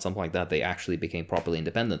 71, something like that. They actually became properly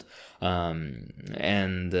independent.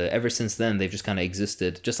 And ever since then, they've just kind of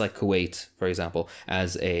existed, just like Kuwait, for example,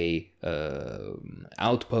 as a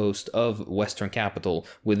outpost of Western capital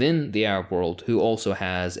within the Arab world, who also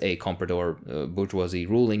has a comprador bourgeoisie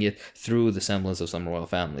ruling it through the semblance of some royal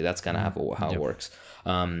family. That's kind of how it works.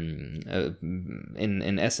 In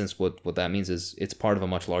essence, what that means is it's part of a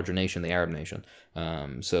much larger nation, the Arab nation.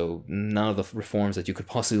 So none of the reforms that you could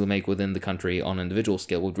possibly make within the country on an individual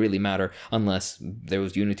scale would really matter unless there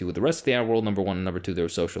was unity with the rest of the Arab world, number one, and number two, there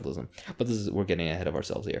was socialism. But we're getting ahead of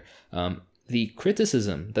ourselves here. The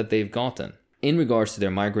criticism that they've gotten in regards to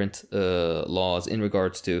their migrant laws, in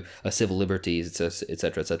regards to civil liberties,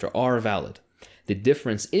 etc., etc., are valid. The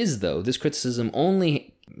difference is, though, this criticism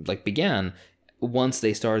only began once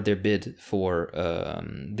they started their bid for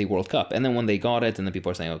the World Cup. And then when they got it, and then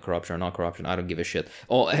people are saying, corruption or not corruption, I don't give a shit.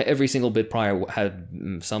 Every single bid prior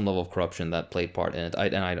had some level of corruption that played part in it.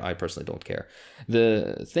 I personally don't care.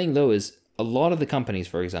 The thing, though, is a lot of the companies,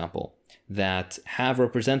 for example, that have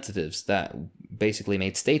representatives that basically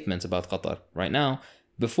made statements about Qatar right now,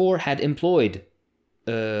 before had employed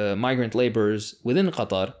migrant laborers within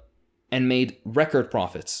Qatar and made record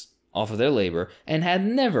profits off of their labor and had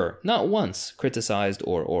never, not once, criticized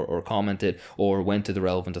or commented or went to the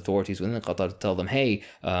relevant authorities within Qatar to tell them, hey,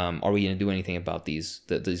 are we going to do anything about these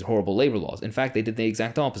horrible labor laws? In fact, they did the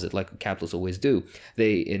exact opposite, like capitalists always do.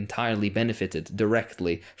 They entirely benefited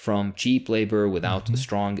directly from cheap labor without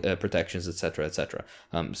strong protections, etc., etc.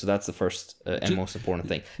 So that's the first and most important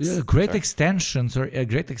thing. A great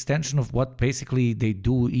extension of what basically they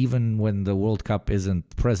do even when the World Cup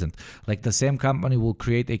isn't present. Like the same company will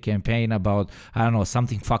create a campaign about, I don't know,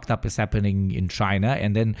 something fucked up is happening in China,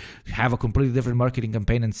 and then have a completely different marketing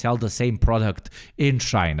campaign and sell the same product in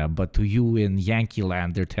China. But to you in Yankee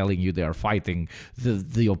land, they're telling you they are fighting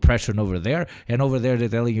the oppression over there, and over there they're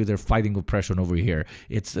telling you they're fighting oppression over here.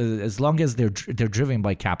 It's as long as they're driven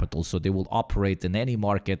by capital, so they will operate in any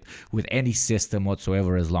market with any system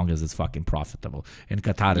whatsoever as long as it's fucking profitable. And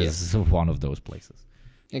Qatar is one of those places.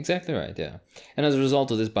 Exactly right, yeah. And as a result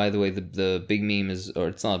of this, by the way, the big meme is, or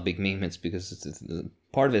it's not a big meme, it's because it's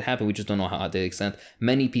part of it happened, we just don't know how to the extent.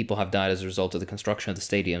 Many people have died as a result of the construction of the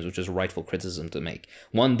stadiums, which is rightful criticism to make.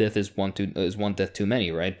 One death is one death too many,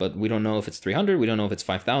 right? But we don't know if it's 300, we don't know if it's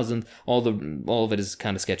 5,000. All of it is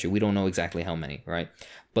kind of sketchy. We don't know exactly how many, right?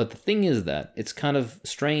 But the thing is that it's kind of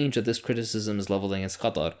strange that this criticism is leveled against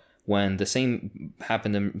Qatar, when the same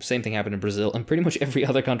thing happened in Brazil and pretty much every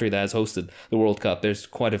other country that has hosted the World Cup. There's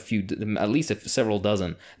quite a few, at least several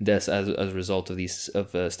dozen deaths as a result of these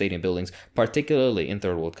stadium buildings, particularly in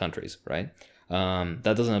third world countries, right? That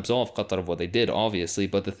doesn't absolve Qatar of what they did, obviously,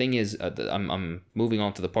 but the thing is, I'm moving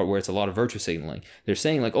on to the part where it's a lot of virtue signaling. They're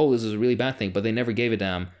saying like, oh, this is a really bad thing, but they never gave a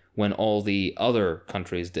damn when all the other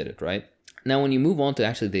countries did it, right? Now, when you move on to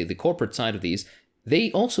actually the corporate side of these,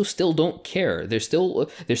 they also still don't care. They're still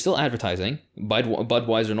advertising.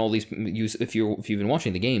 Budweiser and all these. If you've been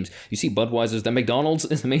watching the games, you see Budweiser's. The McDonald's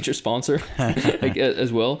is a major sponsor, like,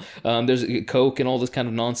 as well. There's Coke and all this kind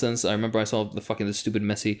of nonsense. I remember I saw the stupid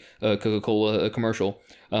messy Coca-Cola commercial,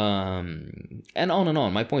 and on and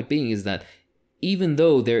on. My point being is that even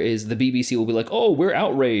though there is, the BBC will be like, oh, we're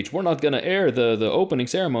outraged, we're not gonna air the opening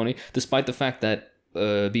ceremony, despite the fact that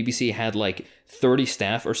BBC had like 30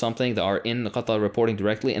 staff or something that are in Qatar reporting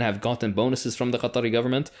directly and have gotten bonuses from the Qatari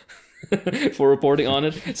government for reporting on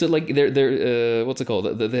it. So like they're what's it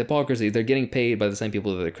called? The hypocrisy. They're getting paid by the same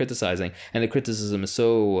people that they're criticizing, and the criticism is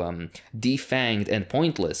so defanged and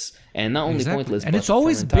pointless. And not only pointless, and but it's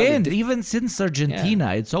always been, even since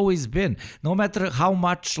Argentina, it's always been. No matter how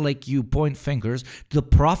much like you point fingers, the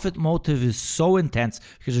profit motive is so intense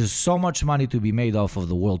because there's so much money to be made off of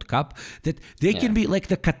the World Cup that they can be like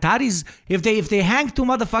the Qataris. If they hang two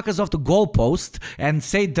motherfuckers off the goalpost and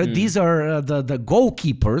say that these are the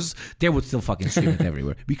goalkeepers, they would still fucking stream it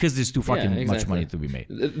everywhere because there's too fucking much money to be made.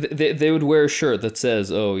 They would wear a shirt that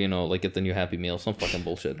says, oh, like get the new Happy Meal, some fucking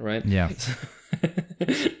bullshit, right? Yeah.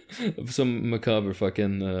 Some macabre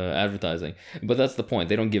fucking advertising, but that's the point.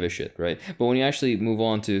 They don't give a shit, right? But when you actually move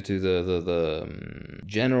on to the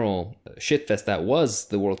general shitfest that was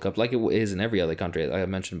the World Cup, like it is in every other country, I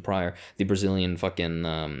mentioned prior, the Brazilian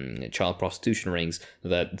fucking child prostitution rings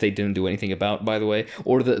that they didn't do anything about, by the way,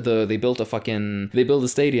 or they built a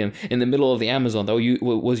stadium in the middle of the Amazon that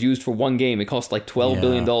was used for one game. It cost like $12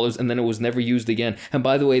 billion, and then it was never used again. And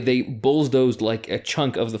by the way, they bulldozed like a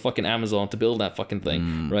chunk of the fucking Amazon to build that fucking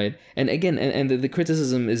thing, right? And again, and the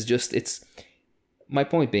criticism is just, it's my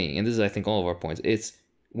point being, and this is I think all of our points, it's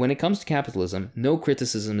when it comes to capitalism, no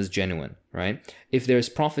criticism is genuine, right? If there's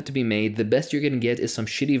profit to be made, the best you're gonna get is some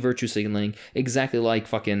shitty virtue signaling, exactly like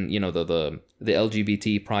fucking the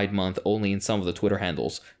LGBT Pride Month, only in some of the Twitter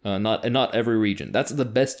handles, not every region. That's the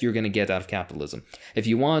best you're gonna get out of capitalism. If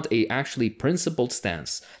you want a actually principled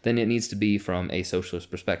stance, then it needs to be from a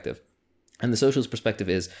socialist perspective. And the socialist perspective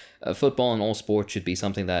is football and all sports should be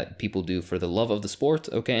something that people do for the love of the sport,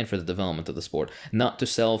 okay, and for the development of the sport, not to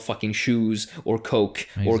sell fucking shoes or Coke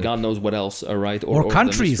or God knows what else, all right, or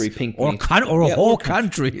countries, or whole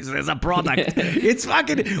countries as a product. It's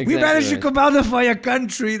fucking. Exactly, we managed to commodify a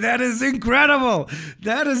country. That is incredible.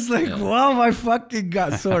 That is like, wow, my fucking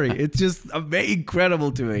God. Sorry, it's just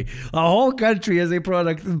incredible to me. A whole country as a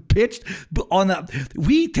product pitched on a.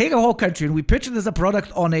 We take a whole country and we pitch it as a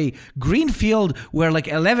product on a green field where like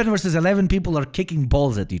 11 versus 11 people are kicking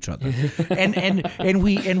balls at each other, and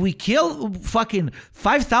we kill fucking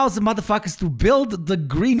 5,000 motherfuckers to build the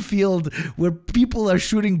green field where people are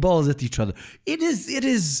shooting balls at each other. It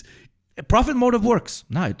is profit motive works.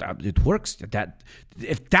 No, it works. That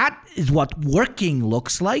if that is what working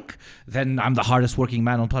looks like, then I'm the hardest working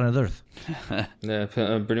man on planet Earth. Yeah,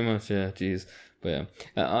 pretty much. Yeah, jeez. But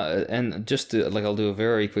yeah, and just to, like, I'll do a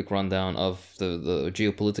very quick rundown of the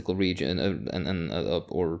geopolitical region and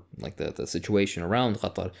or like the situation around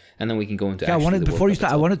Qatar, and then we can go into. Yeah, before you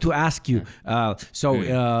start, I wanted to ask you.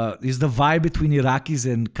 Is the vibe between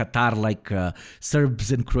Iraqis and Qatar like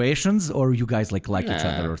Serbs and Croatians, or you guys like each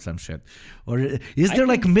other or some shit? Or is there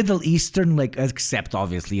like Middle Eastern, like, except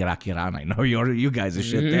obviously Iraq, Iran? I know you guys are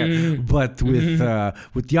shit there, but with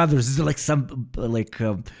the others, is there like some like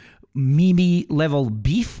Mimi level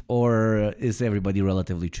beef, or is everybody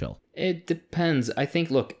relatively chill? It depends. I think,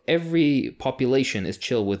 look, every population is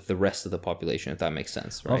chill with the rest of the population, if that makes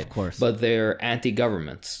sense, right? Of course. But they're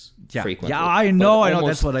anti-governments frequently. Yeah, I know.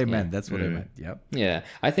 That's what I meant. That's what I meant. Yeah. Yeah.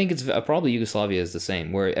 I think it's probably Yugoslavia is the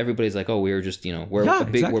same, where everybody's like, oh, we're just, we're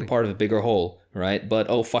we're part of a bigger whole, right? But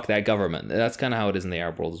oh, fuck that government. That's kind of how it is in the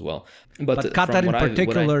Arab world as well. But Qatar in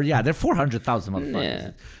particular, they're 400,000 motherfuckers.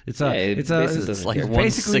 Yeah. It's like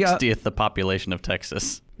 1/60th the population of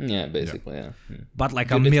Texas. Yeah, basically, yeah. But like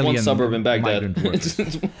a million. It's one suburb in Baghdad.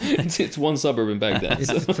 It's one suburb in Baghdad.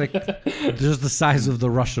 It's like just the size of the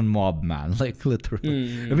Russian mob, man. Like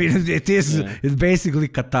literally. I mean, it is. Yeah. It's basically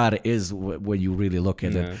Qatar is when you really look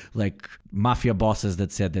at it, like mafia bosses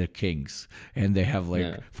that said they're kings, and they have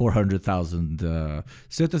like 400,000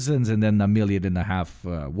 citizens, and then 1.5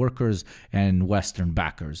 million workers and Western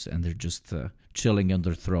backers, and they're just. Chilling on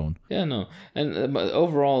their throne. Yeah, no. And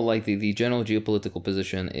overall, like the general geopolitical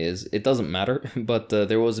position is, it doesn't matter, but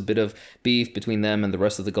there was a bit of beef between them and the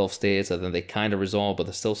rest of the Gulf states, and then they kind of resolved, but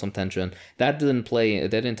there's still some tension. That didn't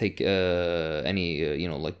take any,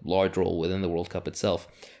 like large role within the World Cup itself.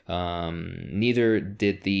 Neither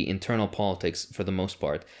did the internal politics for the most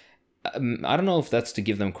part. I don't know if that's to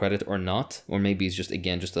give them credit or not, or maybe it's just like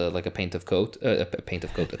a coat of paint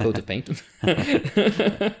that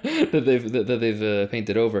they've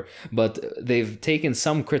painted over. But they've taken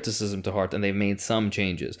some criticism to heart and they've made some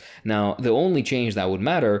changes. Now, the only change that would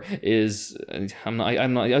matter is I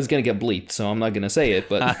was gonna get bleeped, so I'm not gonna say it,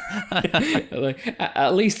 but like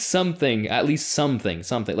at least something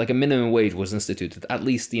like a minimum wage was instituted. At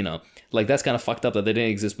least like that's kind of fucked up that they didn't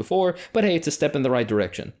exist before, but hey, it's a step in the right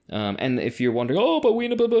direction. And if you're wondering, blah,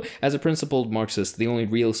 blah, blah, as a principled Marxist, the only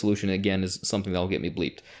real solution, again, is something that'll get me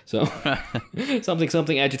bleeped. So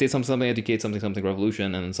something agitate, something educate, something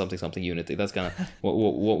revolution, and something unity. That's kind of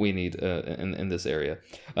what we need in this area.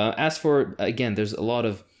 As for, again, there's a lot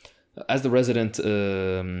of, as the resident...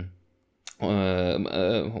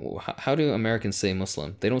 how do Americans say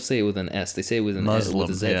Muslim? They don't say it with an S. They say it with an Muslim, with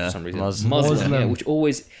a Z for some reason. Muslim. Yeah,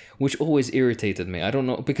 which always irritated me. I don't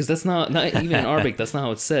know, because that's not even in Arabic. That's not how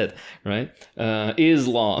it's said, right?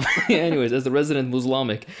 Islam. Anyways, as the resident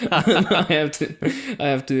Muslimic, I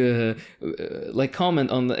have to like comment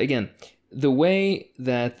on the way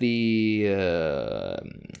that the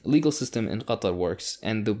legal system in Qatar works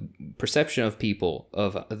and the perception of people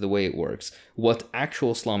of the way it works, what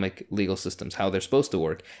actual Islamic legal systems, how they're supposed to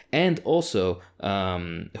work, and also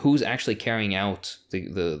who's actually carrying out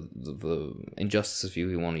the injustice, if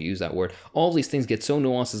you want to use that word. All these things get so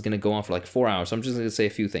nuanced, it's going to go on for like 4 hours. So I'm just going to say a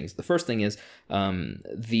few things. The first thing is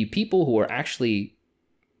the people who are actually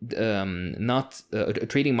not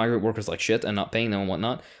treating migrant workers like shit and not paying them and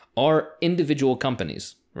whatnot are individual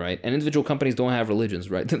companies, right? And individual companies don't have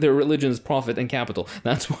religions, right? Their religion is profit and capital.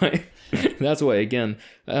 That's why, again,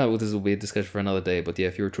 this will be a discussion for another day, but yeah,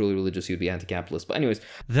 if you were truly religious, you'd be anti-capitalist. But anyways.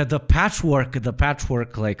 The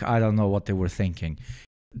patchwork, like, I don't know what they were thinking.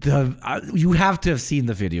 You have to have seen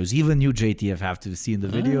the videos. Even you, JT, have to have seen the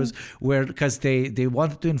videos because they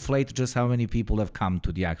wanted to inflate just how many people have come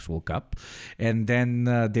to the actual cup, and then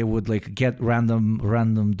they would like get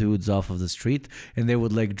random dudes off of the street, and they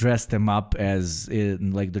would like dress them up as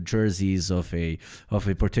in like the jerseys of a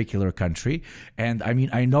particular country. And I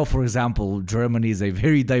mean, I know, for example, Germany is a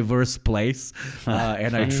very diverse place,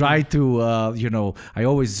 and I try to I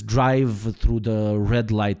always drive through the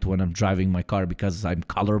red light when I'm driving my car because I'm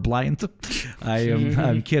colorblind.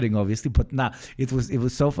 I'm kidding, obviously, but it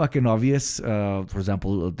was so fucking obvious. For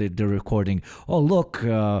example, they're recording, oh look,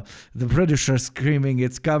 the British are screaming,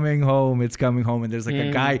 it's coming home, and there's like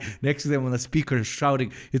a guy next to them on a speaker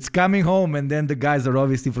shouting, it's coming home, and then the guys are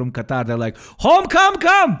obviously from Qatar, they're like, home,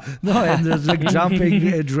 come. No, and they're like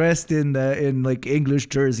jumping dressed in like English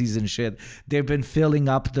jerseys and shit. They've been filling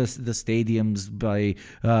up the stadiums by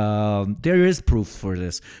there is proof for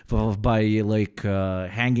this, by like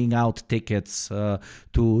hanging out tickets to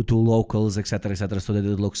locals, etc., so that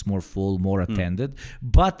it looks more full, more attended.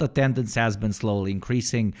 But attendance has been slowly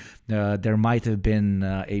increasing. There might have been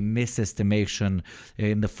a misestimation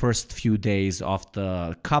in the first few days of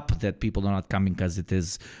the Cup that people are not coming because it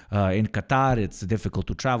is in Qatar. It's difficult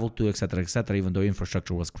to travel to, etc., even though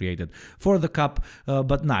infrastructure was created for the Cup.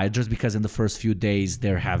 But no, just because in the first few days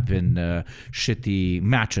there have been shitty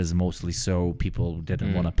matches mostly, so people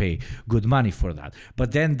didn't want to pay good money for that.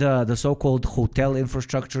 But then the so-called hotel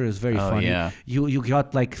infrastructure is very funny. Yeah. You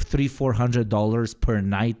got like $300-400 per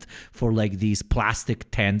night for like these plastic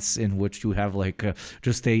tents in which you have like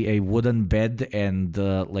just a wooden bed, and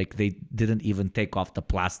like they didn't even take off the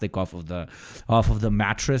plastic off of the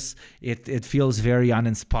mattress. It feels very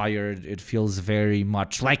uninspired. It feels very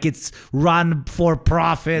much like it's run for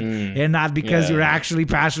profit and not because you're actually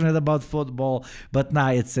passionate about football. But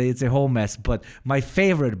nah, it's a whole mess. But by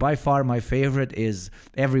far my favorite is,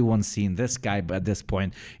 everyone's seen this guy at this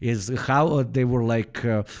point, is how they were like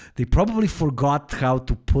they probably forgot how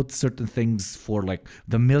to put certain things for like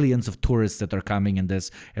the millions of tourists that are coming in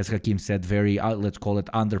this, as Hakeem said, very let's call it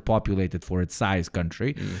underpopulated for its size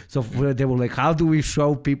country. So they were like, how do we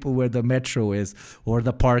show people where the metro is or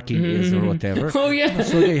the parking is or whatever? Oh yeah.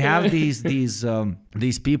 So they have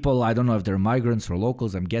these people, I don't know if they're migrants or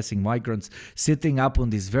locals, I'm guessing migrants, sitting up on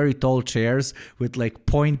these very tall chairs with like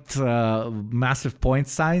massive point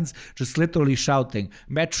signs, just literally shouting,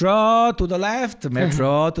 metro to the left,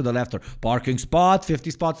 metro to the left, or parking spot,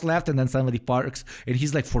 50 spots left, and then somebody parks, and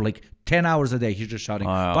he's like, for like 10 hours a day, he's just shouting,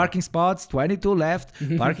 parking spots 22 left,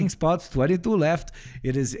 parking spots 22 left.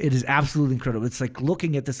 It is absolutely incredible. It's like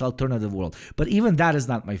looking at this alternative world. But even that is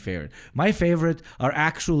not my favorite. My favorite are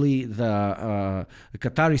actually the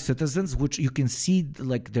Qatari citizens, which you can see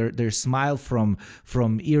like their smile from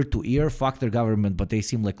ear to ear. Fuck their government, but they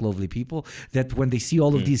seem like lovely people. That when they see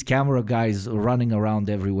all of these camera guys running around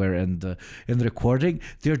everywhere and recording,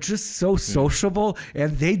 they're just so sociable,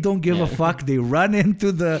 and they don't give a fuck. They run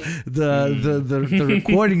into the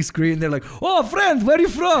recording screen. They're like, oh friend, where are you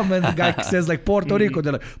from? And the guy says like Puerto Rico.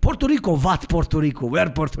 They're like, Puerto Rico, what Puerto Rico? Where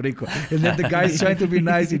Puerto Rico? And then the guy's trying to be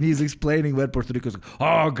nice, and he's explaining where Puerto Rico is. Like,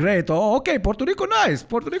 oh great, oh okay, Puerto Rico nice.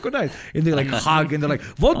 And they like hug, and they're like,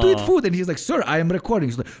 want to eat food? And he's like, sir, I am recording.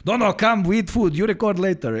 He's like, no, come, we eat food, you record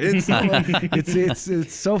later. It's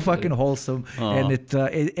so fucking wholesome. And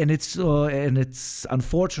it's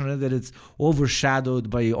unfortunate that it's overshadowed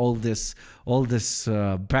by all this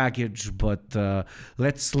baggage, but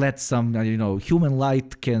let's let some human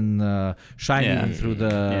light can shine even through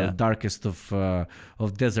the darkest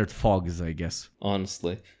of desert fogs, I guess.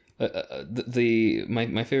 Honestly,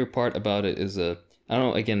 my favorite part about it is I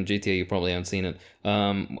don't know, again, GTA, you probably haven't seen it.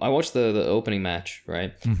 I watched the opening match,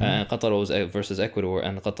 right? Qatar was versus Ecuador,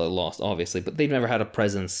 and Qatar lost, obviously. But they've never had a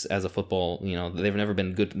presence as a football, they've never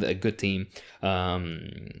been a good team.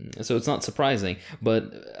 So it's not surprising.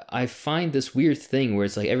 But I find this weird thing where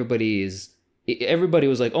it's like everybody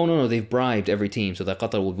was like, oh no, they've bribed every team so that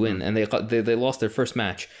Qatar would win, and they lost their first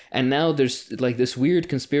match. And now there's like this weird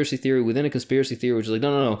conspiracy theory within a conspiracy theory, which is like,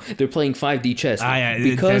 no, they're playing 5D chess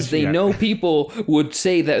because they know people would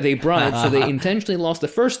say that they bribed, so they intentionally lost the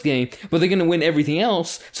first game, but they're gonna win everything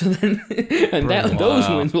else. So then, those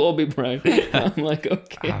wins will all be bribed. I'm like,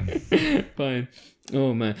 okay, fine.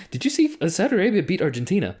 Oh man, did you see Saudi Arabia beat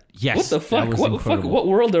Argentina? Yes. What the fuck? What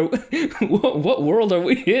world are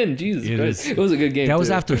we in? Jesus Christ. It was a good game. That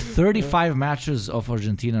was after 35 matches of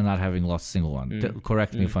Argentina not having lost a single one.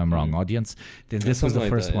 Correct me if I'm wrong, audience. Then this was the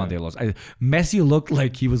first one they lost. Messi looked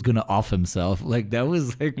like he was gonna off himself. Like that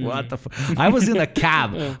was like what the fuck? I was in a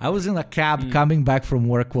cab. Coming back from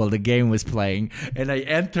work while the game was playing, and I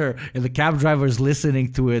enter, and the cab driver's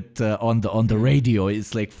listening to it on the radio.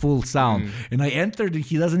 It's like full sound, and I enter.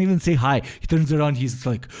 He doesn't even say hi. He turns around. He's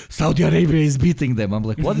like, Saudi Arabia is beating them. I'm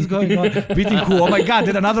like, what is going on? Beating who? Oh my God,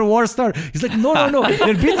 did another war start? He's like, no.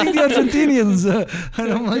 They're beating the Argentinians.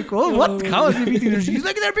 And I'm like, oh, what? How are they beating the Argentinians? He's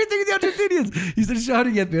like, they're beating the Argentinians. He started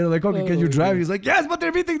shouting at me. And I'm like, okay, can you drive? He's like, yes, but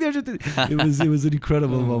they're beating the Argentinians. It was an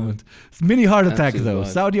incredible moment. It's mini heart attack though.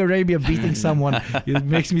 Saudi Arabia beating someone. It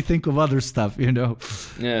makes me think of other stuff,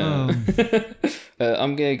 Yeah.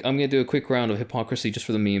 I'm gonna do a quick round of hypocrisy just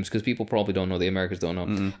for the memes, because people probably don't know, the Americans don't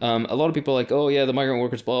know. A lot of people are like, oh yeah, the migrant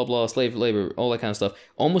workers, blah blah, slave labor, all that kind of stuff.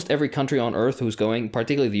 Almost every country on earth who's going,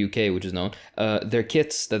 particularly the UK, which is known, their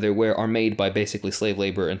kits that they wear are made by basically slave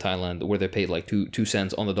labor in Thailand, where they're paid like 2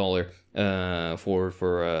 cents on the dollar for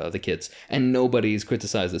the kits, and nobody's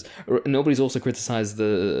criticized this. Nobody's also criticized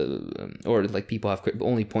or people have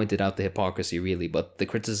only pointed out the hypocrisy really, but the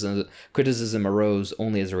criticism arose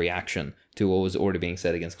only as a reaction to what was already being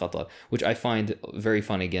said against Qatar, which I find very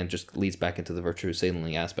funny. Again, just leads back into the virtue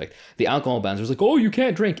signaling aspect. The alcohol bans was like, oh, you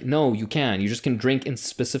can't drink. No, you can. You just can drink in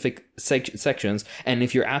specific sections. And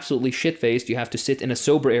if you're absolutely shit-faced, you have to sit in a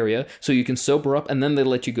sober area so you can sober up, and then they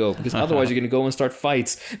let you go. Because otherwise you're going to go and start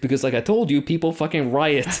fights. Because like I told you, people fucking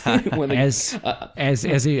riot. When they, as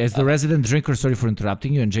the resident drinker, sorry for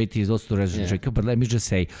interrupting you, and JT is also the resident drinker, but let me just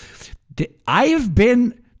say, I have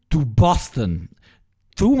been to Boston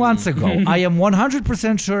 2 months ago. I am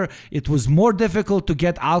 100% sure it was more difficult to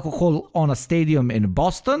get alcohol on a stadium in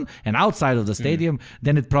Boston and outside of the stadium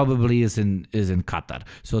than it probably is in Qatar.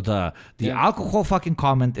 So the alcohol fucking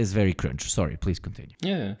comment is very cringe. Sorry, please continue.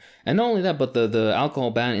 Yeah, and not only that, but the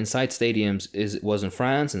alcohol ban inside stadiums was in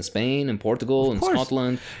France, in Spain, in Portugal, in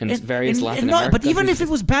Scotland, and various Latin American but even countries. if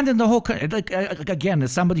it was banned in the whole country, like again,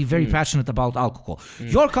 as somebody very passionate about alcohol,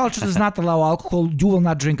 your culture does not allow alcohol. You will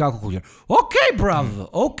not drink alcohol here. Okay, bruv.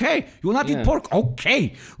 Okay, you will not eat pork.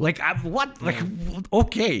 Okay, like what? Like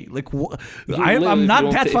okay, like I'm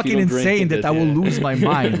not that fucking insane that I will lose my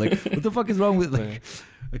mind. Like what the fuck is wrong with like?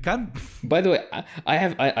 I can't. By the way,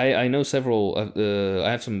 I know several. I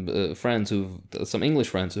have some friends some English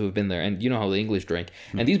friends who have been there, and you know how the English drink.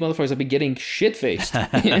 And these motherfuckers have been getting shit faced in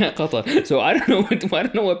Qatar. So I don't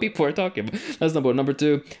know what people are talking about. That's number one. Number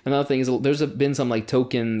two. Another thing is there's been some like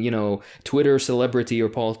token, Twitter celebrity or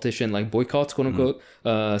politician like boycotts, quote unquote,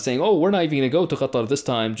 saying, oh, we're not even gonna go to Qatar this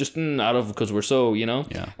time, just out of because we're so,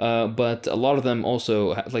 but a lot of them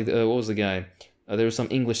also like what was the guy? There was some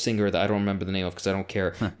English singer that I don't remember the name of because I don't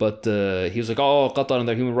care. But he was like, oh, Qatar on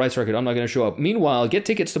their human rights record, I'm not going to show up. Meanwhile, get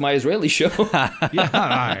tickets to my Israeli show.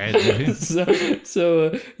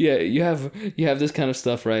 So you have this kind of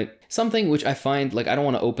stuff, right? Something which I find, like, I don't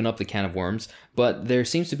want to open up the can of worms, but there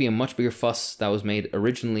seems to be a much bigger fuss that was made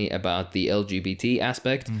originally about the LGBT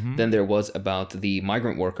aspect than there was about the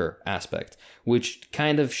migrant worker aspect, which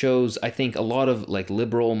kind of shows, I think, a lot of, like,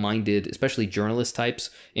 liberal-minded, especially journalist types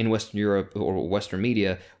in Western Europe or Western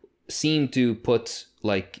media seem to put,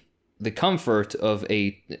 like, the comfort of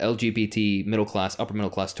a LGBT upper middle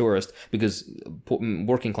class tourist, because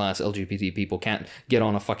working class LGBT people can't get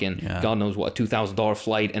on a fucking God knows what $2,000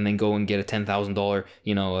 flight and then go and get a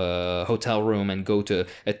 $10,000 hotel room and go to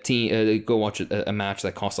go watch a match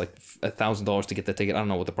that costs like $1,000 to get the ticket. I don't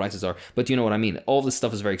know what the prices are, but you know what I mean. All this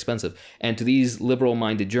stuff is very expensive, and to these liberal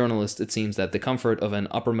minded journalists, it seems that the comfort of an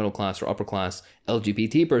upper middle class or upper class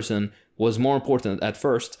LGBT person was more important at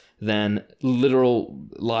first than literal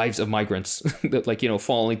lives of migrants that, like,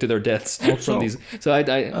 falling to their deaths from these. So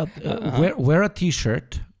wear a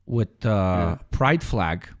t-shirt with pride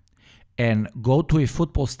flag and go to a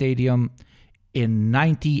football stadium. In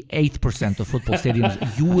 98% of football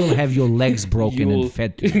stadiums, you will have your legs broken and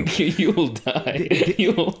fed to you. You will die.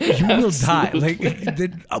 You will die. Like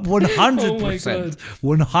 100%.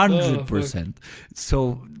 100%.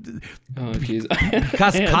 So,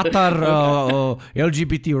 because Qatar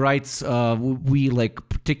LGBT rights, we like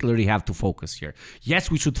particularly have to focus here. Yes,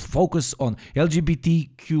 we should focus on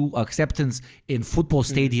LGBTQ acceptance in football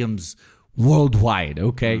stadiums worldwide.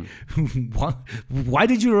 Okay. Why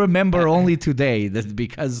did you remember only today? That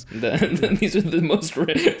because these are the most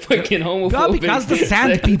fucking homophobic. No, because the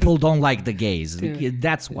sand people don't like the gays.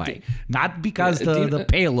 That's why. Not because the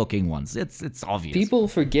pale looking ones. It's obvious. People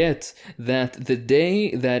forget that the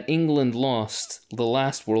day that England lost the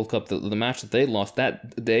last World Cup, the match that they lost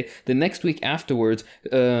that day, the next week afterwards,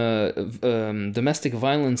 domestic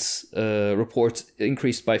violence reports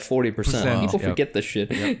increased by 40%. People forget this shit.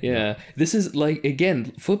 Yeah. This is, like,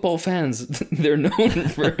 again, football fans, they're known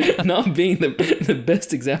for not being the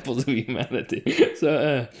best examples of humanity.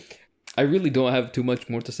 So I really don't have too much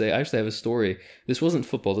more to say. I actually have a story. This wasn't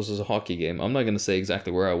football. This was a hockey game. I'm not going to say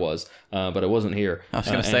exactly where I was, but I wasn't here. I was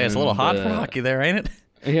going to say, it's a little hot for hockey there, ain't it?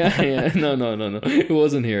 Yeah. No. It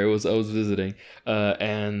wasn't here. I was visiting.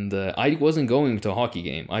 And I wasn't going to a hockey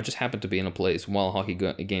game. I just happened to be in a place while a hockey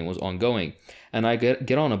game was ongoing. And I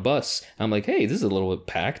get on a bus. And I'm like, hey, this is a little bit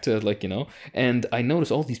packed, And I notice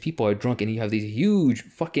all these people are drunk, and you have these huge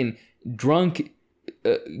fucking drunk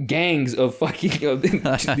gangs of fucking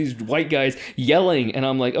these white guys yelling, and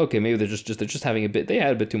I'm like, okay, maybe they're just having a bit. They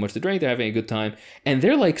had a bit too much to drink. They're having a good time, and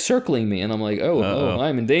they're like circling me, and I'm like, oh,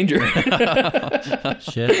 I'm in danger.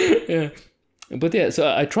 Shit. Yeah. But yeah,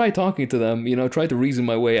 so I tried talking to them, tried to reason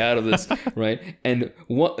my way out of this, right? And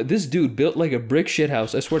this dude built like a brick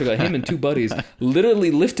shithouse. I swear to God, him and two buddies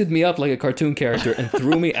literally lifted me up like a cartoon character and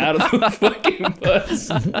threw me out of the fucking bus.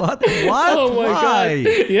 What? Oh my Why?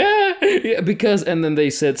 God. Yeah, because, and then they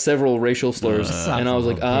said several racial slurs, and I was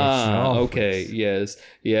like, okay, yes,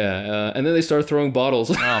 yeah. And then they started throwing bottles.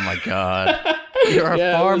 Oh my God. You are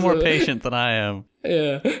far more patient than I am.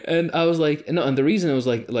 Yeah, and I was like, no, and the reason it was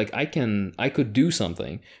like I could do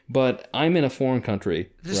something, but I'm in a foreign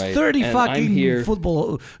country. There's right? 30 and fucking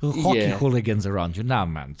football, hockey hooligans around you. Nah,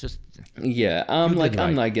 man, just. Yeah, I'm not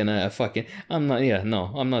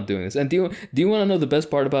doing this. And do you want to know the best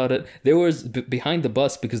part about it? There was behind the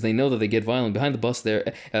bus, because they know that they get violent. Behind the bus,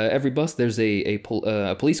 there, every bus there's a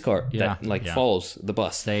police car that follows the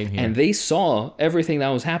bus. Same here. And they saw everything that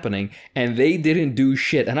was happening, and they didn't do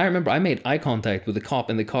shit. And I remember I made eye contact with the cop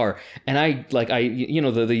in the car, and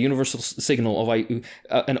the universal signal of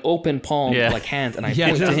an open palm like hand, and I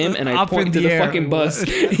point to him and I point to the fucking bus.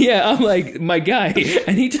 Yeah, I'm like, my guy,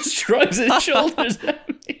 and he just shrugs his shoulders at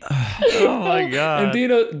me. Oh my god! And do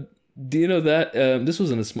you know that this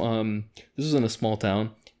was in a small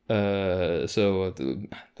town, so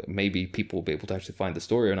maybe people will be able to actually find the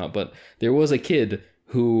story or not. But there was a kid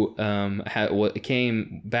who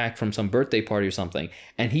came back from some birthday party or something,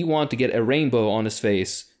 and he wanted to get a rainbow on his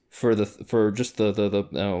face for just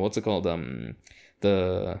the what's it called,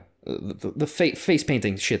 the face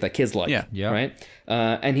painting shit that kids like, right?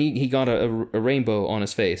 And he got a rainbow on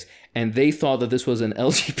his face, and they thought that this was an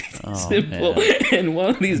LGBT symbol, and one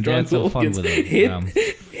of these drunk hooligans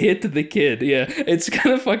hit the kid. Yeah, it's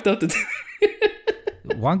kind of fucked up to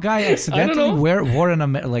One guy accidentally wore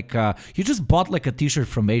he just bought like a t-shirt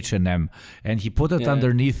from H&M, and he put it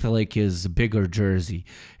underneath like his bigger jersey,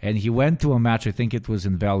 and he went to a match, I think it was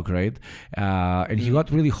in Belgrade, and he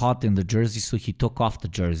got really hot in the jersey, so he took off the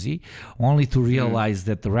jersey, only to realize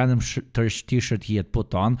that the random t-shirt he had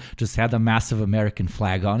put on just had a massive American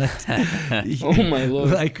flag on it. Oh my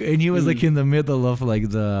lord. And he was like in the middle of like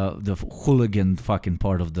the hooligan fucking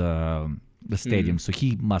part of the stadium, so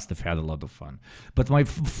he must have had a lot of fun. But my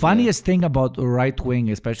funniest thing about right wing,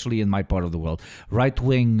 especially in my part of the world, right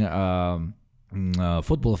wing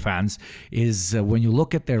football fans, is when you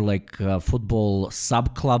look at their football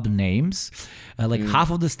sub club names,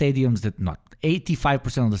 half of the stadiums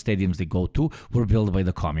 85% of the stadiums they go to were built by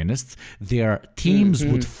the communists. Their teams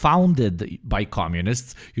were founded by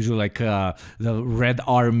communists, usually like the Red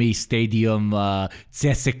Army Stadium,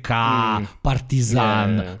 CSKA,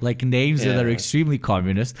 Partizan, like names that are extremely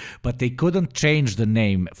communist, but they couldn't change the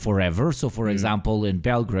name forever. So, for example, in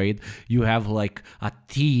Belgrade, you have like a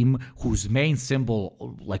team whose main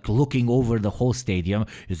symbol, like looking over the whole stadium,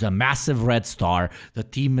 is a massive red star. The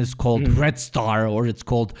team is called Red Star, or it's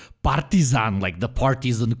called Partizan, like the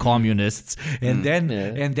partisan communists, and then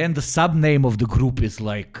the sub name of the group is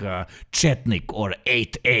like Chetnik or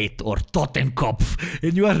 88 or Totenkopf,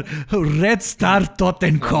 and you are Red Star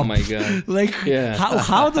Totenkopf. Oh my god! Like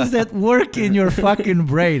how does that work in your fucking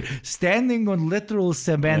brain? Standing on literal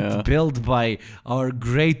cement built by our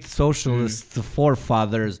great socialist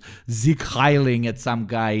forefathers, Sieg Heiling at some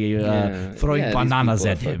guy throwing bananas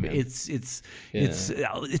at him. It's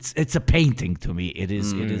a painting to me.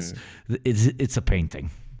 It's a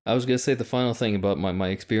painting. I was going to say the final thing about my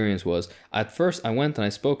experience was, at first I went and I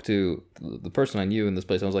spoke to the person I knew in this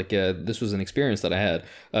place. I was like, yeah, this was an experience that I had.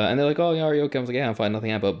 And they're like, oh, yeah, are you okay? I was like, yeah, I'm fine, nothing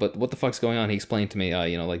happened. But what the fuck's going on? He explained to me,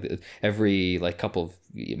 every couple of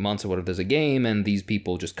months or whatever, there's a game, and these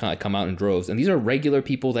people just kind of come out in droves. And these are regular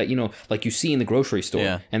people that, like you see in the grocery store.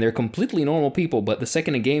 Yeah. And they're completely normal people, but the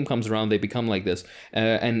second a game comes around, they become like this.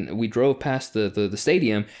 And we drove past the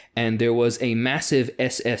stadium, and there was a massive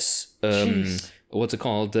SS... what's it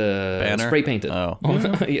called? Banner? Spray painted. Oh.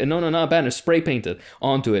 No, not banner. Spray painted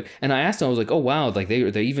onto it. And I asked him, I was like, oh, wow, like they're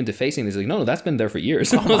even defacing this. He's like, no, that's been there for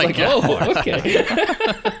years. I was like, God. Oh, okay.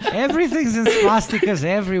 Everything's in swastikas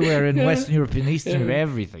everywhere in Western Europe, in Eastern Europe,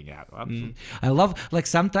 everything. Yeah, I love,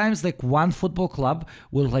 sometimes one football club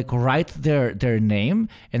will write their name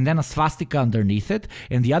and then a swastika underneath it,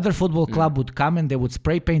 and the other football club would come and they would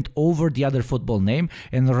spray paint over the other football name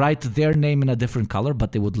and write their name in a different color,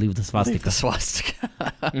 but they would leave the swastika.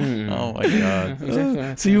 Oh my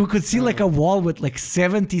god. So you could see a wall with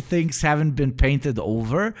 70 things haven't been painted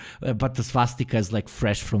over, but the swastika is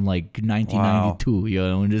fresh from 1992,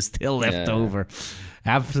 and it's still left over.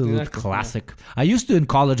 Absolute classic. I used to, in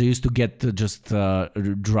college, get just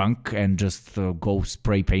drunk and just go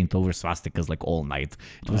spray paint over swastikas all night.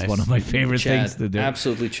 It was one of my favorite things to do.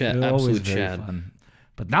 Absolutely Chad. Absolute Chad. Fun.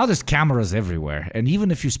 But now there's cameras everywhere, and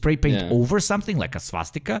even if you spray paint over something like a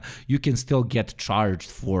swastika, you can still get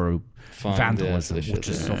charged for vandalism, which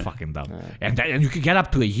is so fucking dumb. And you can get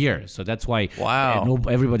up to a year, so that's why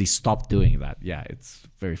everybody stopped doing that. Yeah, it's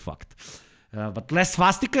very fucked. But less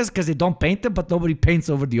swastikas because they don't paint them, but nobody paints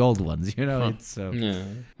over the old ones. You know, it's yeah.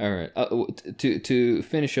 All right. To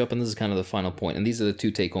finish up, and this is kind of the final point, and these are the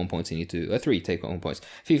two take-home points you need to, three take-home points.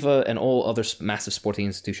 FIFA and all other massive sporting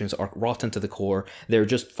institutions are rotten to the core. They're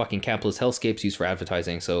just fucking capitalist hellscapes used for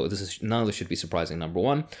advertising. So none of this should be surprising. Number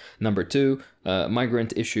one. Number two.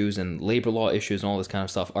 Migrant issues and labor law issues and all this kind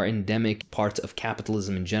of stuff are endemic parts of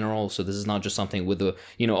capitalism in general. So this is not just something with the,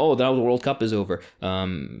 now the World Cup is over.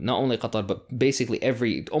 Not only Qatar, but basically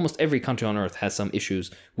almost every country on earth has some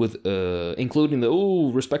issues with, including the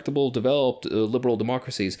respectable, developed, liberal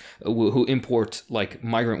democracies who import like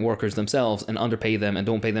migrant workers themselves and underpay them and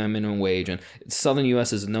don't pay them a minimum wage. And Southern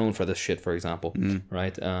U.S. is known for this shit, for example,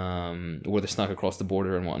 right? Where they're snuck across the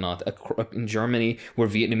border and whatnot. In Germany, where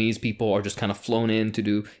Vietnamese people are just kind of flown in to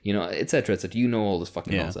do, etc., etc. All this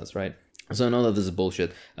fucking nonsense, right? So none of this is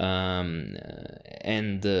bullshit. And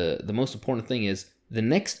the most important thing is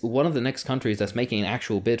one of the next countries that's making an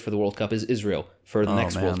actual bid for the World Cup is Israel for the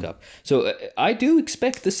next World Cup. So I do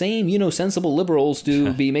expect the same, sensible liberals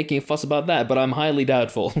to be making a fuss about that, but I'm highly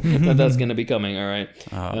doubtful that that's going to be coming. All right.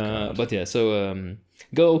 But yeah, so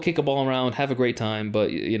go kick a ball around, have a great time,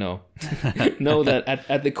 but know that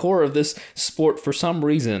at the core of this sport, for some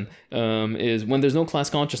reason, is when there's no class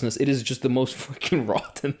consciousness, it is just the most fucking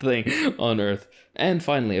rotten thing on earth. And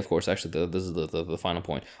finally, of course, actually, this is the final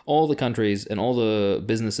point. All the countries and all the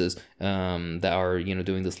businesses that are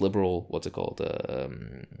doing this liberal,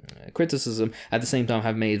 criticism, at the same time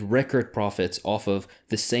have made record profits off of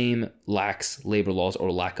the same lax labor laws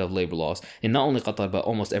or lack of labor laws in not only Qatar but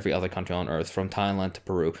almost every other country on earth, from Thailand to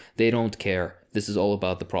Peru. They don't care. This is all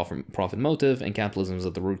about the profit motive, and capitalism is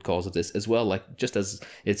at the root cause of this as well, like just as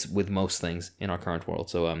it's with most things in our current world.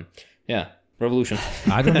 So revolution.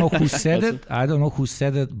 I don't know who said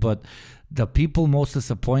it. But the people most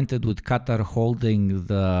disappointed with Qatar holding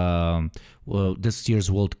this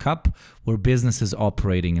year's World Cup were businesses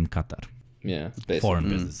operating in Qatar. Yeah, basically. Foreign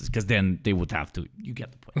businesses, because then they would have to. You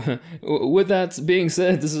get the point. With that being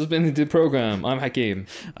said, this has been the Deprogram. I'm Hakeem.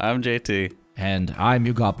 I'm JT. And I'm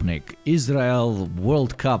Yugopnik. Israel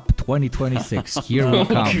World Cup 2026. Here we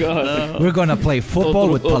come. God. We're going to play football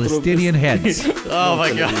with Palestinian heads. Oh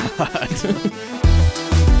my God.